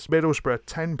 assists. Middlesbrough,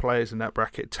 10 players in that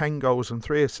bracket, 10 goals and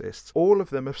 3 assists. All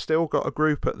of them have still got a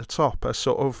group at the top, a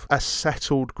sort of a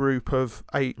settled group of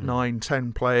 8, 9,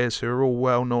 10 players who are all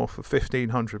well north of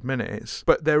 1,500 minutes,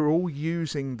 but they're all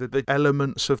using the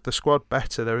elements of the squad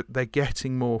better. They're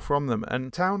getting more from them,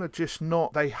 and Town are just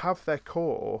not, they have their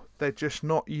core, they're just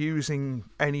not using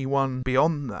anyone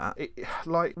beyond that.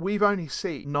 Like, we've only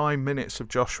seen 9 minutes of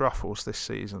Josh Ruffles this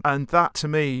season, and that to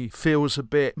me feels a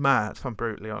bit mad, if I'm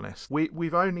brutally honest.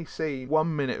 We've only seen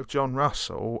 1 minute of John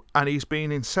Russell, and he's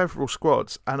been in several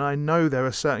squads, and I know there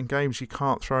are certain games you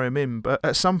can't throw him in, but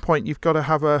at some point you've got to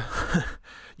have a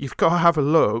you've got to have a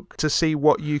look to see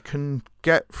what you can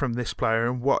get from this player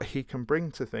and what he can bring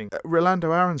to things.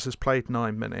 Rolando Aarons has played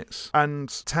 9 minutes, and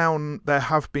Town, there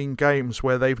have been games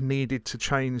where they've needed to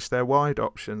change their wide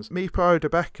options. Mipo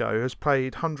Odebeko has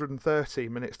played 130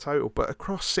 minutes total, but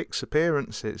across 6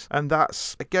 appearances, and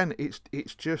that's, again,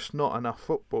 it's just not enough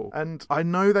football. And I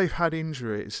know they've had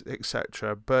injuries,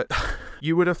 etc., but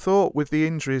you would have thought with the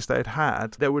injuries they'd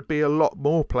had, there would be a lot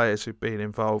more players who've been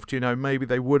involved. You know, maybe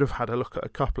they would have had a look at a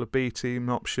couple of B team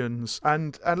options,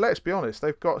 and let's be honest,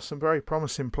 they've got some very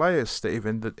promising players, Steve,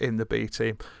 in the B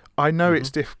team. I know it's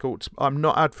difficult. I'm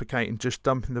not advocating just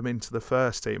dumping them into the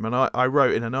first team. And I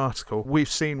wrote in an article, we've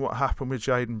seen what happened with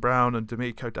Jaden Brown and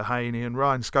D'Amico Dehaney and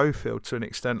Ryan Schofield to an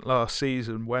extent last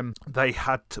season when they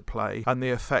had to play and the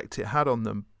effect it had on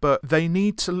them. But they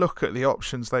need to look at the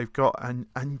options they've got and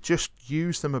just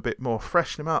use them a bit more,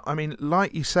 freshen them up. I mean,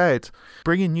 like you said,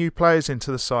 bringing new players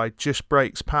into the side just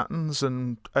breaks patterns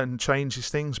and changes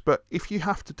things. But if you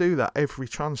have to do that every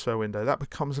transfer window, that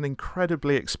becomes an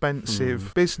incredibly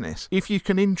expensive business. If you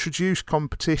can introduce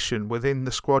competition within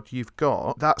the squad you've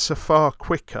got, that's a far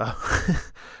quicker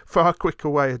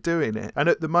way of doing it. And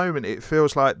at the moment, it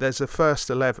feels like there's a first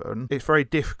 11. It's very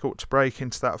difficult to break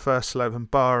into that first 11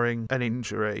 barring an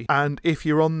injury. And if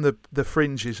you're on the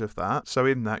fringes of that, so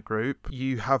in that group,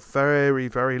 you have very,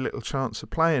 very little chance of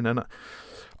playing. And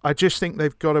I just think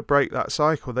they've got to break that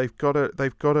cycle. They've got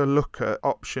to look at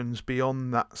options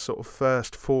beyond that sort of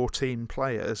first 14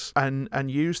 players and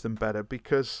use them better,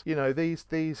 because you know these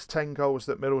 10 goals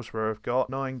that Middlesbrough have got,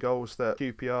 9 goals that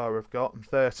QPR have got, and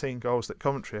 13 goals that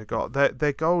Coventry have got.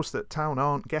 They're goals that Town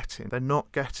aren't getting. They're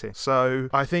not getting. So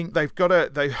I think they've got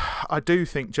to. I do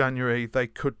think January they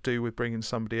could do with bringing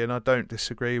somebody in. I don't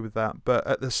disagree with that, but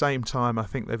at the same time, I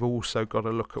think they've also got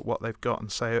to look at what they've got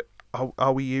and say,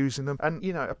 are we using them? And,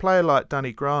 a player like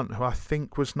Danny Grant, who I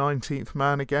think was 19th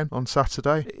man again on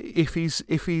Saturday, if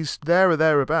he's there or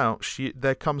thereabouts,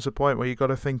 there comes a point where you've got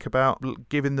to think about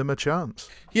giving them a chance.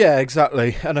 Yeah,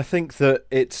 exactly. And I think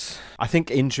that I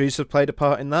think injuries have played a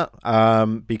part in that,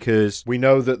 because we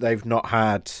know that they've not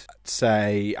had,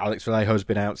 say, Alex Vallejo's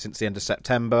been out since the end of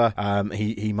September.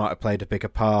 He might have played a bigger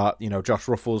part. Josh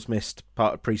Ruffles missed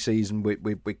part of pre-season with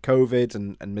COVID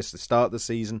and missed the start of the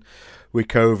season with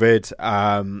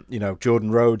COVID.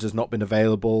 Jordan Rhodes has not been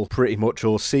available pretty much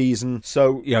all season.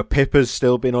 So, Pippa's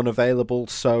still been unavailable.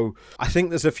 So I think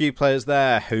there's a few players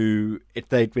there who, if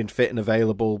they'd been fit and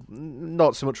available,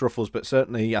 not so much Ruffles, but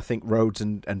certainly I think Rhodes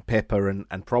and Pippa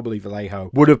and probably Vallejo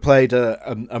would have played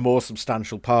a more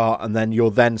substantial part. And then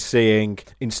you're then seeing,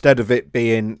 instead of it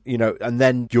being, and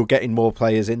then you're getting more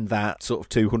players in that sort of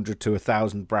 200 to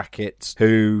 1,000 brackets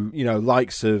who,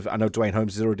 likes of, I know Dwayne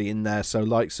Holmes is already in there, so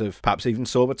likes of perhaps even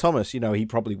Sorba Thomas, he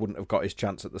probably wouldn't have got his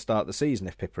chance at the start of the season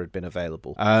if Pippa had been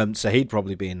available. So he'd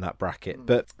probably be in that bracket.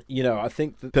 But, I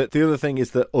think that the other thing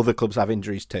is that other clubs have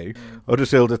injuries too.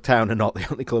 Huddersfield Town are not the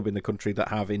only club in the country that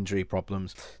have injury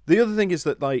problems. The other thing is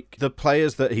that, the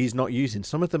players that he's not using,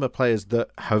 some of them are players that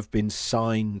have been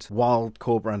signed while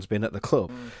Corberan's been at the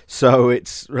club. So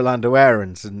it's Rolando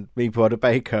Aarons and Mipo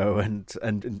Adebayo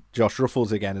and Josh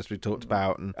Ruffles again, as we talked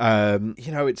about. And,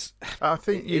 it's... I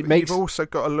think you've also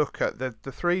got to look at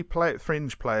the three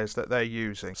fringe players that they're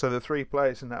using. So the three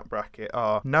players in that bracket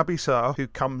are Naby Sarr, who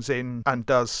comes in and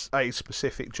does a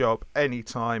specific job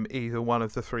anytime either one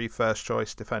of the three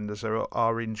first-choice defenders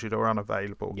are injured or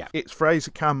unavailable. Yeah. It's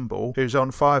Fraser Campbell, who's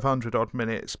on 500-odd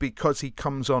minutes because he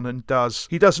comes on and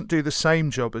he doesn't do the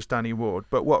same job as Danny Ward,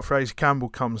 but what Fraser Campbell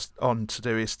comes on to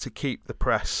do is to keep the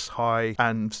press high,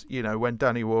 and, when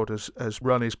Danny Ward has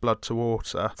run his blood to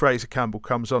water, Fraser Campbell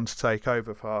comes on to take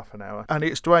over for half an hour. And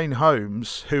it's Dwayne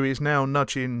Holmes who is now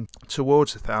nudging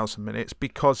towards 1,000 minutes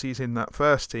because he's in that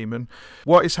first team. And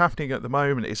what is happening at the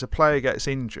moment is a player gets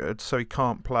injured, so he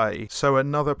can't play. So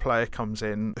another player comes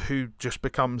in who just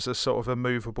becomes a sort of a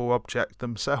movable object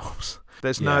themselves.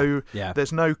 There's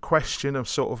no question of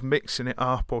sort of mixing it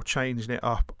up or changing it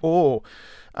up. Or,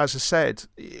 as I said,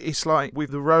 it's like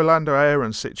with the Rolando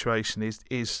Aarons situation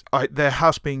there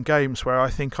has been games where I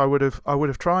think I would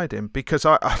have tried him, because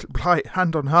I like,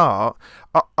 hand on heart,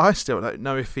 I still don't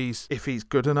know if he's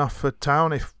good enough for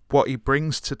Town, if what he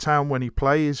brings to Town when he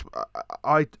plays,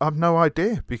 I've no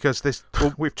idea, because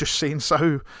we've just seen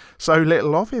so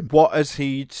little of him. What has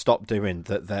he stopped doing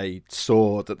that the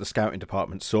scouting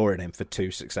department saw in him for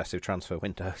 2 successive transfer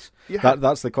windows? Yeah.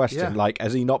 That's the question. Yeah.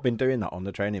 Has he not been doing that on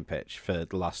the training pitch for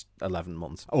the last 11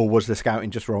 months? Or was the scouting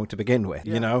just wrong to begin with?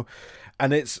 Yeah.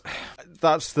 And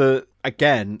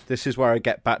again, this is where I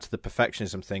get back to the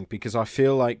perfectionism thing, because I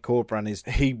feel like Corberan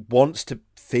he wants to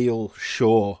feel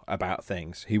sure about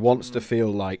things. He wants to feel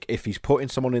like if he's putting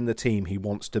someone in the team, he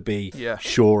wants to be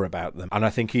sure about them. And I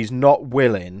think he's not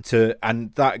willing to,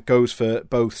 and that goes for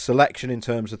both selection in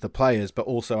terms of the players, but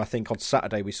also I think on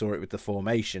Saturday we saw it with the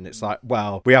formation. It's like,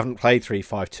 well, we haven't played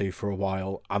 3-5-2 for a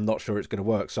while. I'm not sure it's going to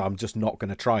work, so I'm just not going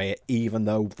to try it, even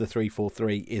though the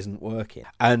 3-4-3 isn't working.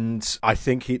 And I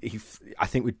think I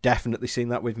think we've definitely seen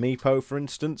that with Mipo, for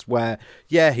instance, where,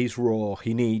 he's raw.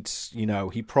 He needs,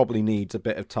 he probably needs a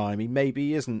bit of time. He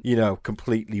maybe isn't,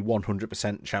 completely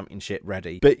 100% championship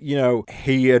ready. But,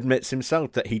 he admits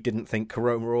himself that he didn't think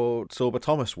Coroma or Sorba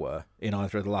Thomas were in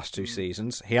either of the last 2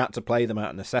 seasons. He had to play them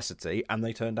out of necessity, and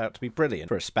they turned out to be brilliant,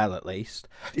 for a spell at least.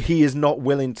 He is not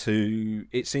willing to,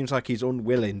 it seems like he's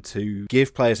unwilling to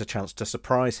give players a chance to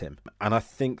surprise him. And I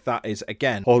think that is,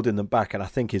 again, holding them back, and I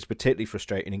think is particularly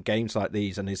frustrating in games like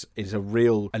these, and is a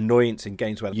real annoyance in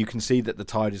games where you can see that the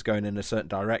tide is going in a certain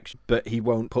direction, but he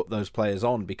won't put those players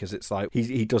on because it's like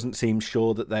he doesn't seem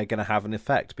sure that they're going to have an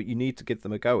effect. But you need to give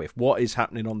them a go. If what is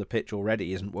happening on the pitch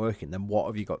already isn't working, then what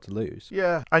have you got to lose?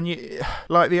 Yeah, and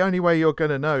the only way you're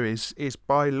going to know is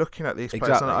by looking at these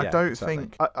players. Exactly, And I don't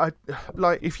think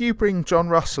I if you bring John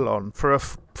Russell on for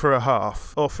a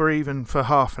half, or for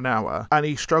half an hour, and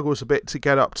he struggles a bit to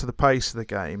get up to the pace of the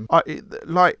game,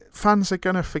 fans are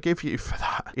going to forgive you for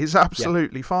that. It's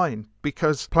absolutely fine,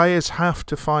 because players have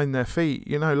to find their feet.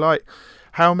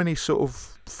 How many sort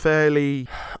of fairly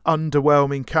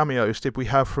underwhelming cameos did we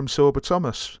have from Sorba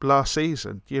Thomas last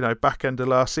season? Back end of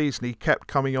last season, he kept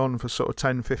coming on for sort of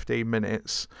 10-15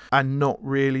 minutes and not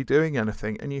really doing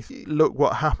anything. And you look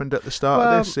what happened at the start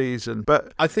of this season.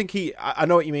 But I think I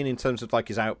know what you mean in terms of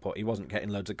his output. He wasn't getting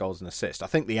loads of goals and assists. I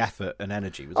think the effort and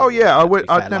energy was.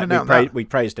 I'd never doubt that. We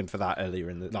praised him for that earlier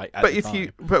in the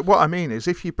But what I mean is,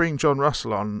 if you bring John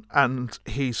Russell on and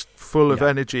he's full of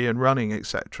energy and running,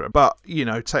 etc., but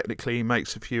technically he makes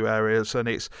highlights a few areas, and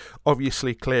it's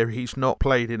obviously clear he's not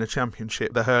played in a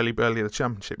championship, the hurly-burly of the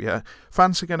championship yet,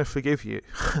 fans are going to forgive you.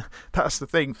 That's the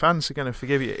thing, fans are going to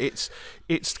forgive you.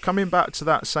 It's coming back to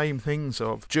that same things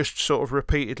of just sort of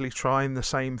repeatedly trying the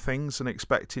same things and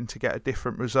expecting to get a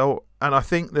different result. And I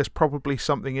think there's probably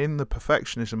something in the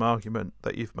perfectionism argument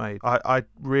that you've made. I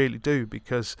really do,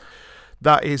 because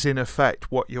that is in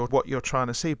effect what you're trying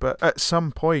to see. But at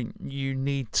some point, you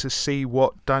need to see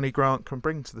what Danny Grant can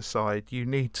bring to the side. You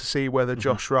need to see whether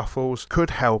Josh Ruffles could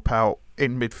help out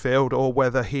in midfield, or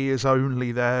whether he is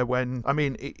only there when, I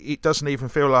mean, it doesn't even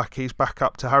feel like he's back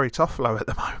up to Harry Toffolo at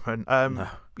the moment. No.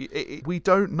 We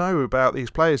don't know about these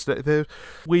players.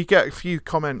 We get a few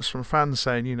comments from fans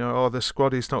saying, the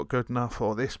squad is not good enough,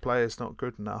 or this player's not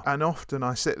good enough. And often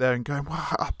I sit there and go, well,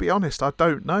 I'll be honest, I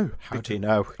don't know. How do you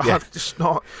know? Yeah. I've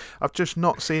just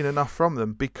not seen enough from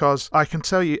them, because I can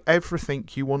tell you everything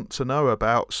you want to know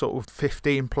about sort of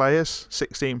 15 players,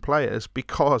 16 players,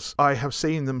 because I have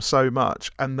seen them so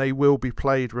much, and they will be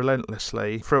played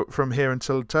relentlessly from here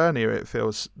until Eternia, it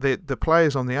feels. The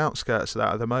players on the outskirts of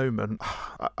that at the moment,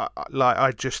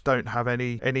 I just don't have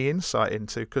any insight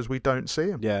into, because we don't see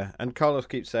him. Yeah, and Carlos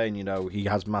keeps saying, he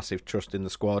has massive trust in the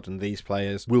squad, and these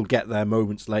players will get their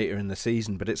moments later in the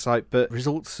season. But it's like,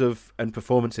 results and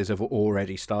performances have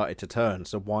already started to turn.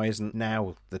 So why isn't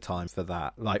now the time for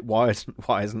that? Like, why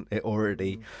isn't it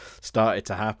already started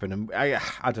to happen? And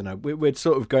I don't know. We're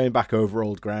sort of going back over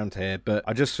old ground here, but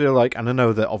I just feel like, and I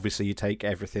know that obviously you take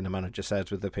everything a manager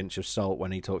says with a pinch of salt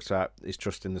when he talks about his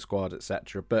trust in the squad,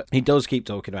 etc. But he does keep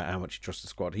talking about how much he trusts the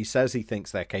squad. He says he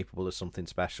thinks they're capable of something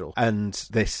special, and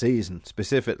this season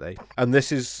specifically. And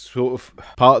this is sort of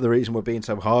part of the reason we're being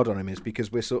so hard on him, is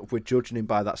because we're judging him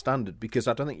by that standard. Because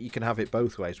I don't think you can have it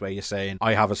both ways, where you're saying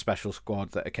I have a special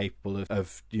squad that are capable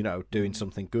of doing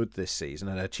something good this season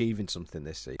and achieving something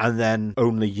this season, and then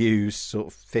only use sort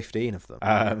of 15 of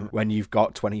them when you've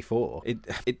got 24.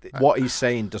 What he's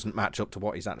saying doesn't match up to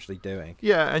what he's actually doing.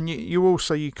 Yeah, and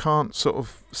you can't sort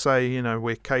of say,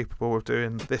 we're capable of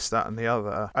doing this, that and the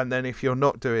other, and then if you're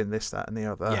not doing this, that and the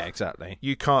other, yeah, exactly,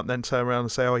 you can't then turn around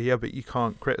and say, oh yeah, but you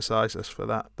can't criticise us for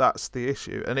that. That's the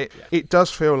issue. And it does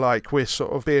feel like we're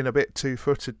sort of being a bit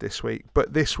two-footed this week,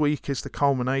 but this week is the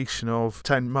culmination of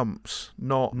 10 months,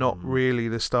 not really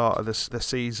the start of the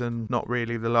season, not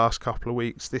really the last couple of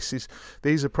weeks.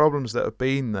 These are problems that have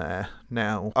been there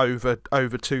now over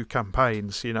 2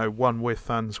 campaigns, one with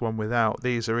fans, one without.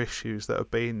 These are issues that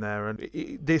have been there, and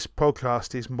this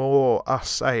podcast is more us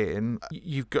saying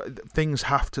things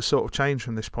have to sort of change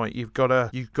from this point. You've got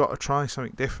to try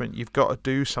something different. You've got to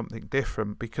do something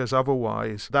different, because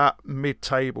otherwise that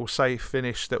mid-table safe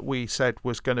finish that we said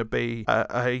was going to be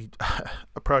a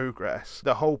progress,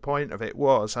 the whole point of it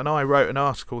was, and I wrote an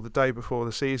article the day before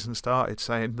the season started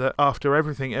saying that after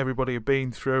everything everybody had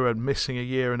been through and missing a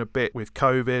year and a bit with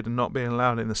COVID and not being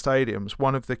allowed in the stadiums,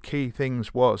 one of the key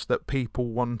things was that people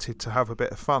wanted to have a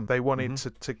bit of fun. They wanted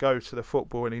to go to the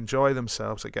football and enjoy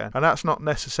themselves again. And that's not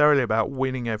necessarily about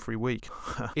winning every week.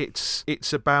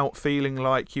 It's about feeling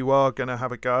like you are going to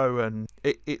have a go, and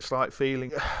it's like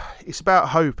feeling... It's about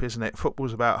hope, isn't it?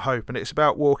 Football's about hope, and it's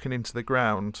about walking into the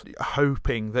ground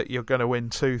hoping that you're going to win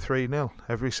 2-3-0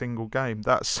 every single game.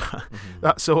 That's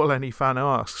all any fan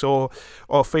asks, or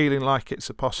feeling like it's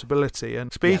a possibility.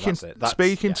 And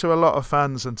speaking to a lot of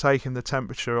fans and taking the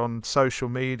temperature on social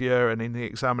media and in the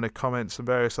Examiner comments and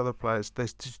various other players,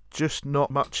 there's just not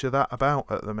much of that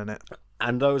about at the minute.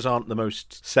 And those aren't the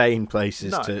most sane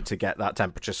places to get that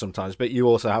temperature sometimes. But you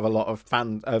also have a lot of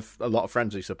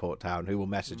friends who support Town who will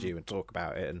message you and talk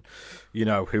about it, and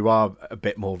who are a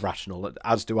bit more rational,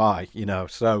 as do I.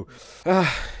 So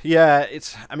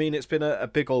it's been a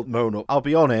big old moan up. I'll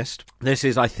be honest, this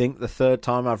is, I think, the 3rd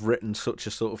time I've written such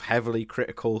a sort of heavily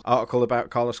critical article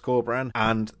about Carlos Corberan,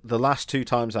 and the last 2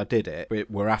 times I did it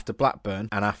were after Blackburn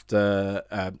and after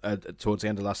towards the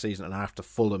end of last season, and after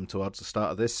Fulham towards the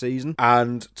start of this season.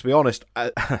 And to be honest,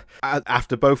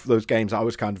 after both of those games, I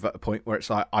was kind of at a point where it's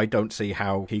like, I don't see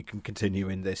how he can continue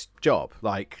in this job.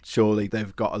 Like, surely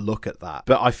they've got to look at that.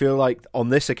 But I feel like on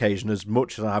this occasion, as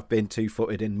much as I've been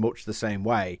two-footed in much the same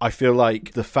way, I feel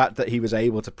like the fact that he was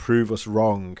able to prove us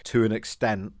wrong to an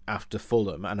extent after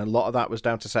Fulham, and a lot of that was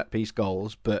down to set-piece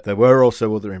goals, but there were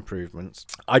also other improvements.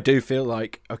 I do feel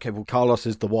like, okay, well, Carlos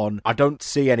is the one. I don't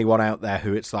see anyone out there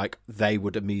who it's like they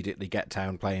would immediately get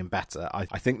Town playing better. I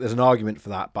think there's an argument argument for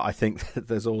that, but I think that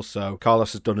there's also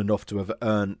Carlos has done enough to have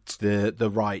earned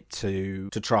the right to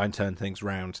try and turn things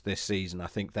round this season. I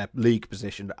think their league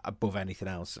position above anything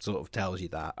else sort of tells you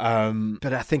that.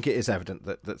 But I think it is evident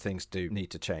that things do need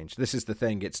to change. This is the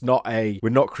thing. It's not we're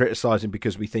not criticising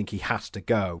because we think he has to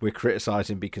go. We're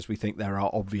criticising because we think there are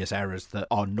obvious errors that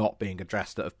are not being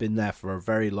addressed, that have been there for a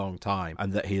very long time,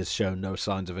 and that he has shown no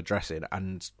signs of addressing,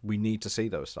 and we need to see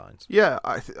those signs. Yeah,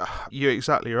 you're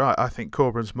exactly right. I think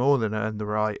Corberan's more than earned the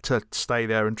right to stay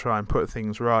there and try and put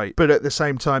things right. But at the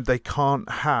same time, they can't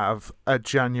have a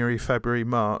January, February,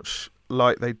 March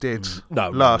like they did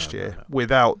last year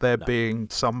without there being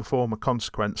some form of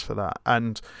consequence for that.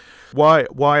 And why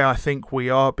I think we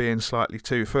are being slightly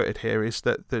two-footed here is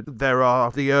that there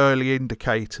are the early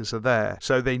indicators are there,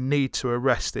 so they need to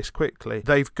arrest this quickly.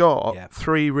 They've got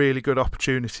 3 really good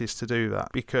opportunities to do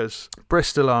that, because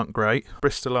Bristol aren't great.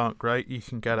 You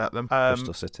can get at them.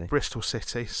 Bristol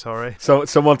City, sorry. So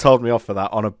someone told me off for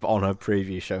that on a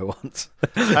preview show once.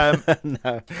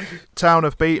 No. Town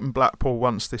have beaten Blackpool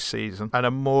once this season and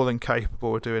are more than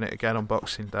capable of doing it again on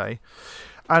Boxing Day.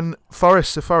 And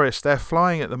Forest to Forest, they're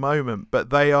flying at the moment, but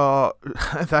they are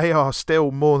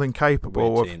still more than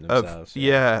capable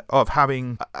of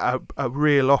having a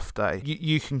real off day.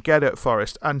 You can get at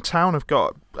Forest, and Town have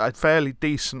got a fairly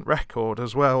decent record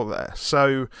as well there.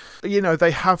 So,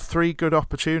 they have 3 good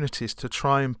opportunities to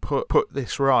try and put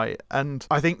this right. And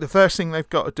I think the first thing they've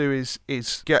got to do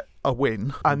is get a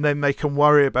win, and then they can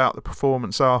worry about the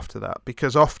performance after that,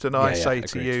 because often I say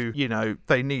to you,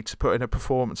 they need to put in a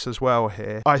performance as well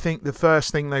here. I think the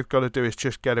first thing they've got to do is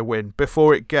just get a win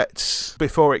before it gets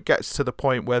to the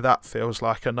point where that feels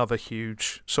like another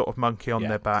huge sort of monkey on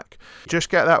their back. Just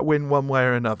get that win one way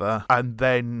or another, and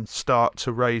then start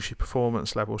to raise your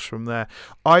performance levels from there.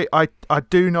 I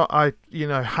do not,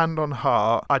 hand on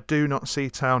heart, I do not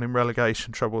see Town in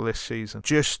relegation trouble this season.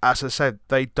 Just as I said,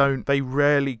 they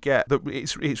rarely get that.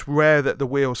 It's rare that the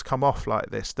wheels come off like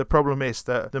this. The problem is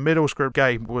that the Middlesbrough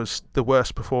game was the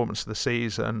worst performance of the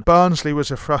season. Barnsley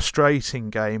was a frustrating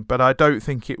game, but I don't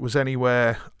think it was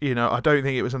anywhere, I don't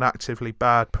think it was an actively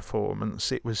bad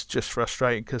performance. It was just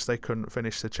frustrating because they couldn't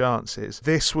finish the chances.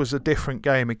 This was a different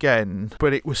game again,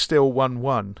 but it was still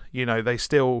 1-1.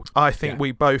 I think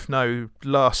we both know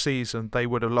last season they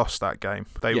would have lost that game.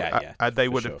 They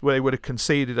would have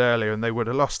conceded earlier and they would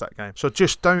have lost that game. So I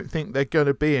just don't think they're going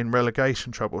to be in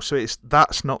relegation trouble. So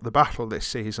that's not the battle this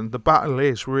season. The battle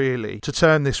is really to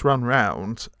turn this run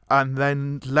round, and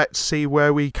then let's see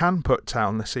where we can put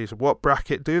Town this season. What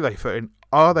bracket do they fit in?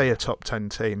 Are they a top 10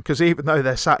 team? Because even though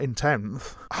they're sat in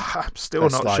 10th, I'm still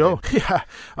not sure.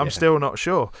 I'm still not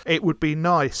sure. It would be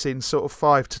nice in sort of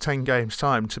 5 to 10 games'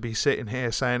 time to be sitting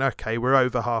here saying, okay, we're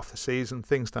over half the season.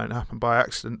 Things don't happen by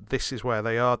accident. This is where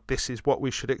they are. This is what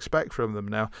we should expect from them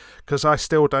now. Because I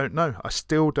still don't know. I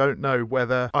still don't know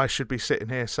whether I should be sitting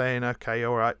here saying, okay,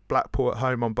 all right, Blackpool at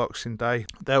home on Boxing Day,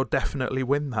 they'll definitely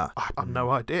win that. I've no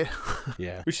idea.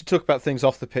 We should talk about things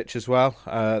off the pitch as well.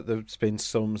 There's been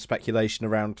some speculation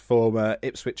around former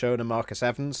Ipswich owner Marcus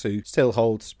Evans, who still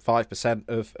holds 5%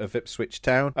 of Ipswich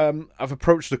Town. I've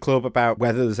approached the club about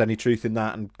whether there's any truth in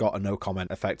that and got a no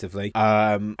comment effectively.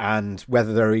 And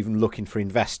whether they're even looking for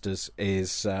investors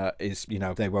is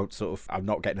they won't sort of, I'm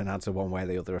not getting an answer one way or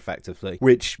the other effectively,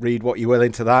 which read what you will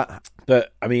into that.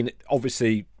 But I mean,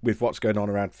 obviously, with what's going on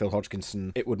around Phil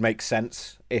Hodgkinson, it would make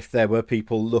sense if there were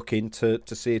people looking to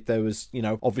see if there was,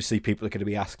 obviously people are going to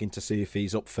be asking to see if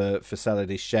he's up for selling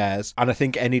his shares. And I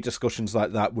think any discussions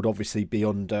like that would obviously be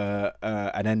under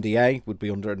an NDA, would be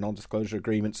under a non-disclosure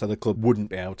agreement, so the club wouldn't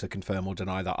be able to confirm or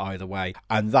deny that either way.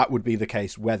 And that would be the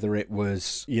case whether it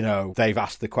was, they've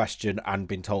asked the question and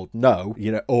been told no,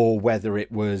 or whether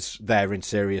it was they're in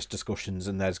serious discussions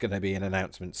and there's going to be an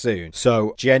announcement soon.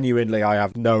 So genuinely, I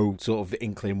have no sort of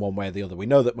inkling one way or the other. We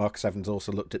know that Marcus Evans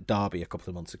also looked at Derby a couple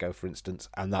of months ago, for instance,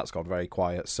 and that's gone very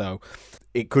quiet. So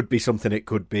it could be something, it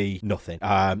could be nothing.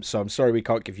 So I'm sorry we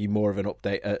can't give you more of an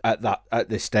update at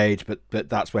this stage, but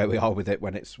that's where we are with it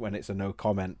when it's a no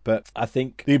comment. But I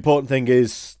think the important thing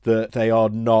is that they are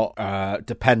not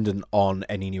dependent on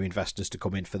any new investors to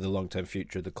come in for the long-term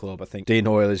future of the club. I think Dean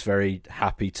Hoyle is very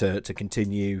happy to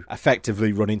continue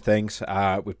effectively running things.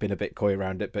 We've been a bit coy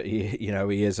around it, but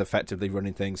he is effectively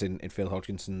running things in Phil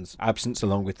Hodgkinson's Atkinson's absence,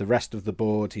 along with the rest of the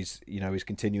board. He's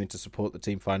continuing to support the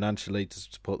team financially, to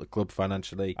support the club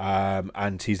financially,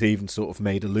 and he's even sort of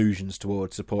made allusions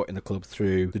towards supporting the club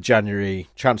through the January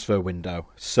transfer window.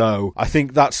 So I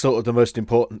think that's sort of the most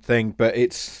important thing, but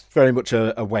it's very much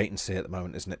a wait and see at the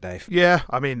moment, isn't it, Dave? Yeah,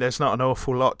 I mean, there's not an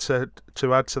awful lot to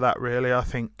add to that, really. I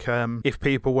think if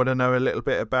people want to know a little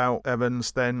bit about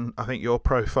Evans, then I think your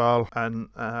profile and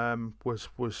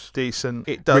was decent.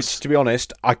 It does. Rich, to be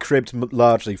honest, I cribbed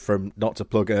largely from, not to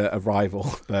plug a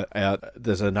rival, but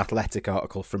there's an Athletic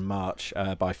article from March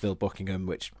by Phil Buckingham,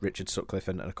 which Richard Sutcliffe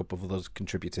and a couple of others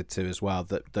contributed to as well,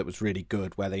 that was really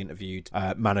good, where they interviewed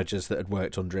managers that had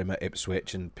worked under him at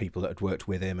Ipswich and people that had worked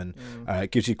with him, and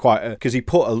it gives you quite because he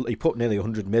put nearly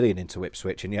 100 million into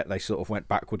Ipswich, and yet they sort of went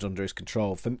backwards under his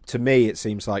control. To me, it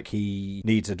seems like he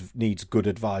needs good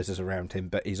advisors around him,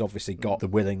 but he's obviously got the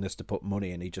willingness to put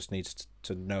money in. He just needs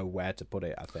to know where to put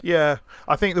it, I think. Yeah,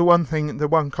 I think the one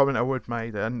comment I would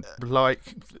make, and like,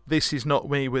 this is not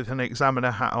me with an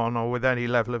examiner hat on or with any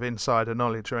level of insider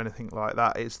knowledge or anything like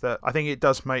that, is that I think it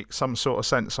does make some sort of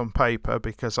sense on paper,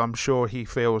 because I'm sure he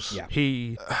feels there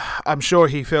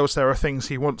are things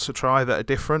he wants to try that are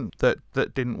different, that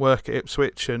didn't work at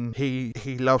Ipswich, and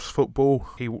he loves football.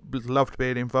 He loved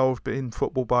being involved in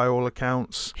football by all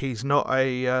accounts. He's not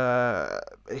a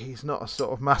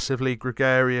sort of massively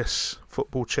gregarious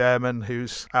football chairman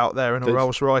who's out there in a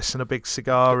Rolls Royce and a big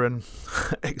cigar and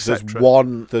etc.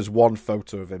 There's one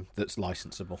photo of him that's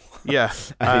licensable. Yeah,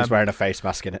 and he's wearing a face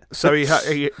mask in it. So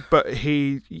you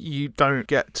don't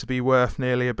get to be worth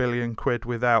nearly £1 billion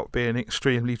without being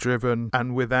extremely driven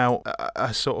and without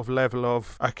a sort of level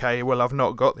of, okay, well, I've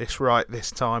not got this right this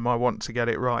time, I want to get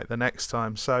it right the next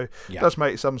time. So it does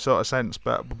make some sort of sense,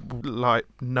 but like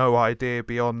no idea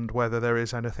beyond whether there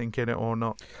is anything in it or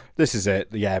not. This is it.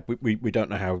 Yeah, we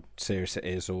don't know how serious it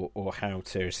is or how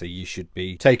seriously you should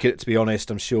be take it, to be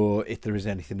honest. I'm sure if there is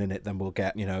anything in it, then we'll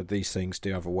get, these things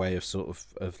do have a way of sort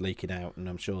of leaking out, and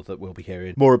I'm sure that we'll be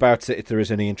hearing more about it if there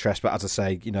is any interest. But as I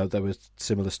say, there was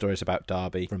similar stories about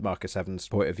Derby from Marcus Evans'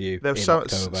 point of view. There's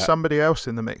somebody else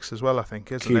in the mix as well, I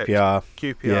think, isn't QPR.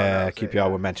 it?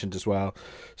 QPR were mentioned as well.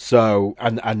 So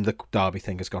and the Derby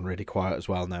thing has gone really quiet as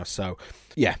well now. So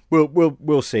yeah,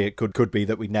 we'll see. It could be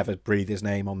that we never breathe his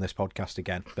name on this podcast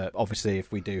again. But obviously,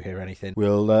 if we do hear anything,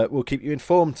 we'll keep you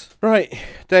informed. Right,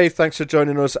 Dave, thanks for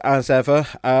joining us as ever.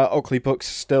 Oakley Books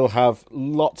still have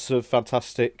lots of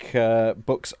fantastic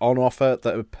books on offer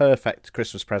that are perfect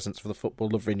Christmas presents for the football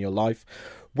lover in your life.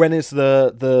 When is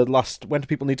the last? When do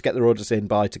people need to get their orders in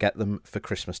by to get them for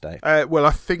Christmas Day? Well,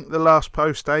 I think the last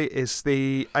post date is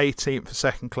the 18th for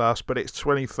second class, but it's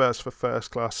 21st for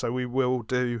first class. So we will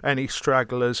do any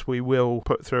stragglers. We will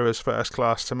put through as first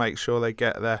class to make sure they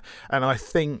get there. And I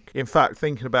think, in fact,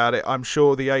 thinking about it, I'm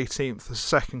sure the 18th for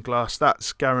second class,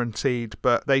 that's guaranteed.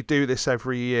 But they do this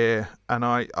every year, and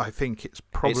I think it's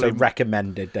probably a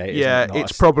recommended date. Yeah, isn't it?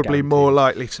 it's probably more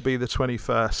likely to be the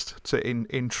 21st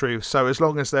in truth. So as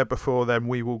long as they're before then,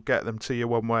 we will get them to you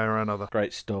one way or another.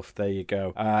 Great stuff. There you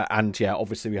go. And yeah,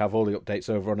 obviously we have all the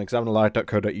updates over on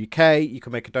examinerlive.co.uk. You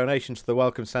can make a donation to the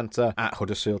Welcome Centre at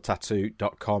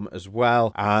huddersfieldtattoo.com as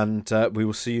well. And we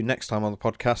will see you next time on the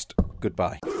podcast.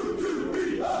 Goodbye.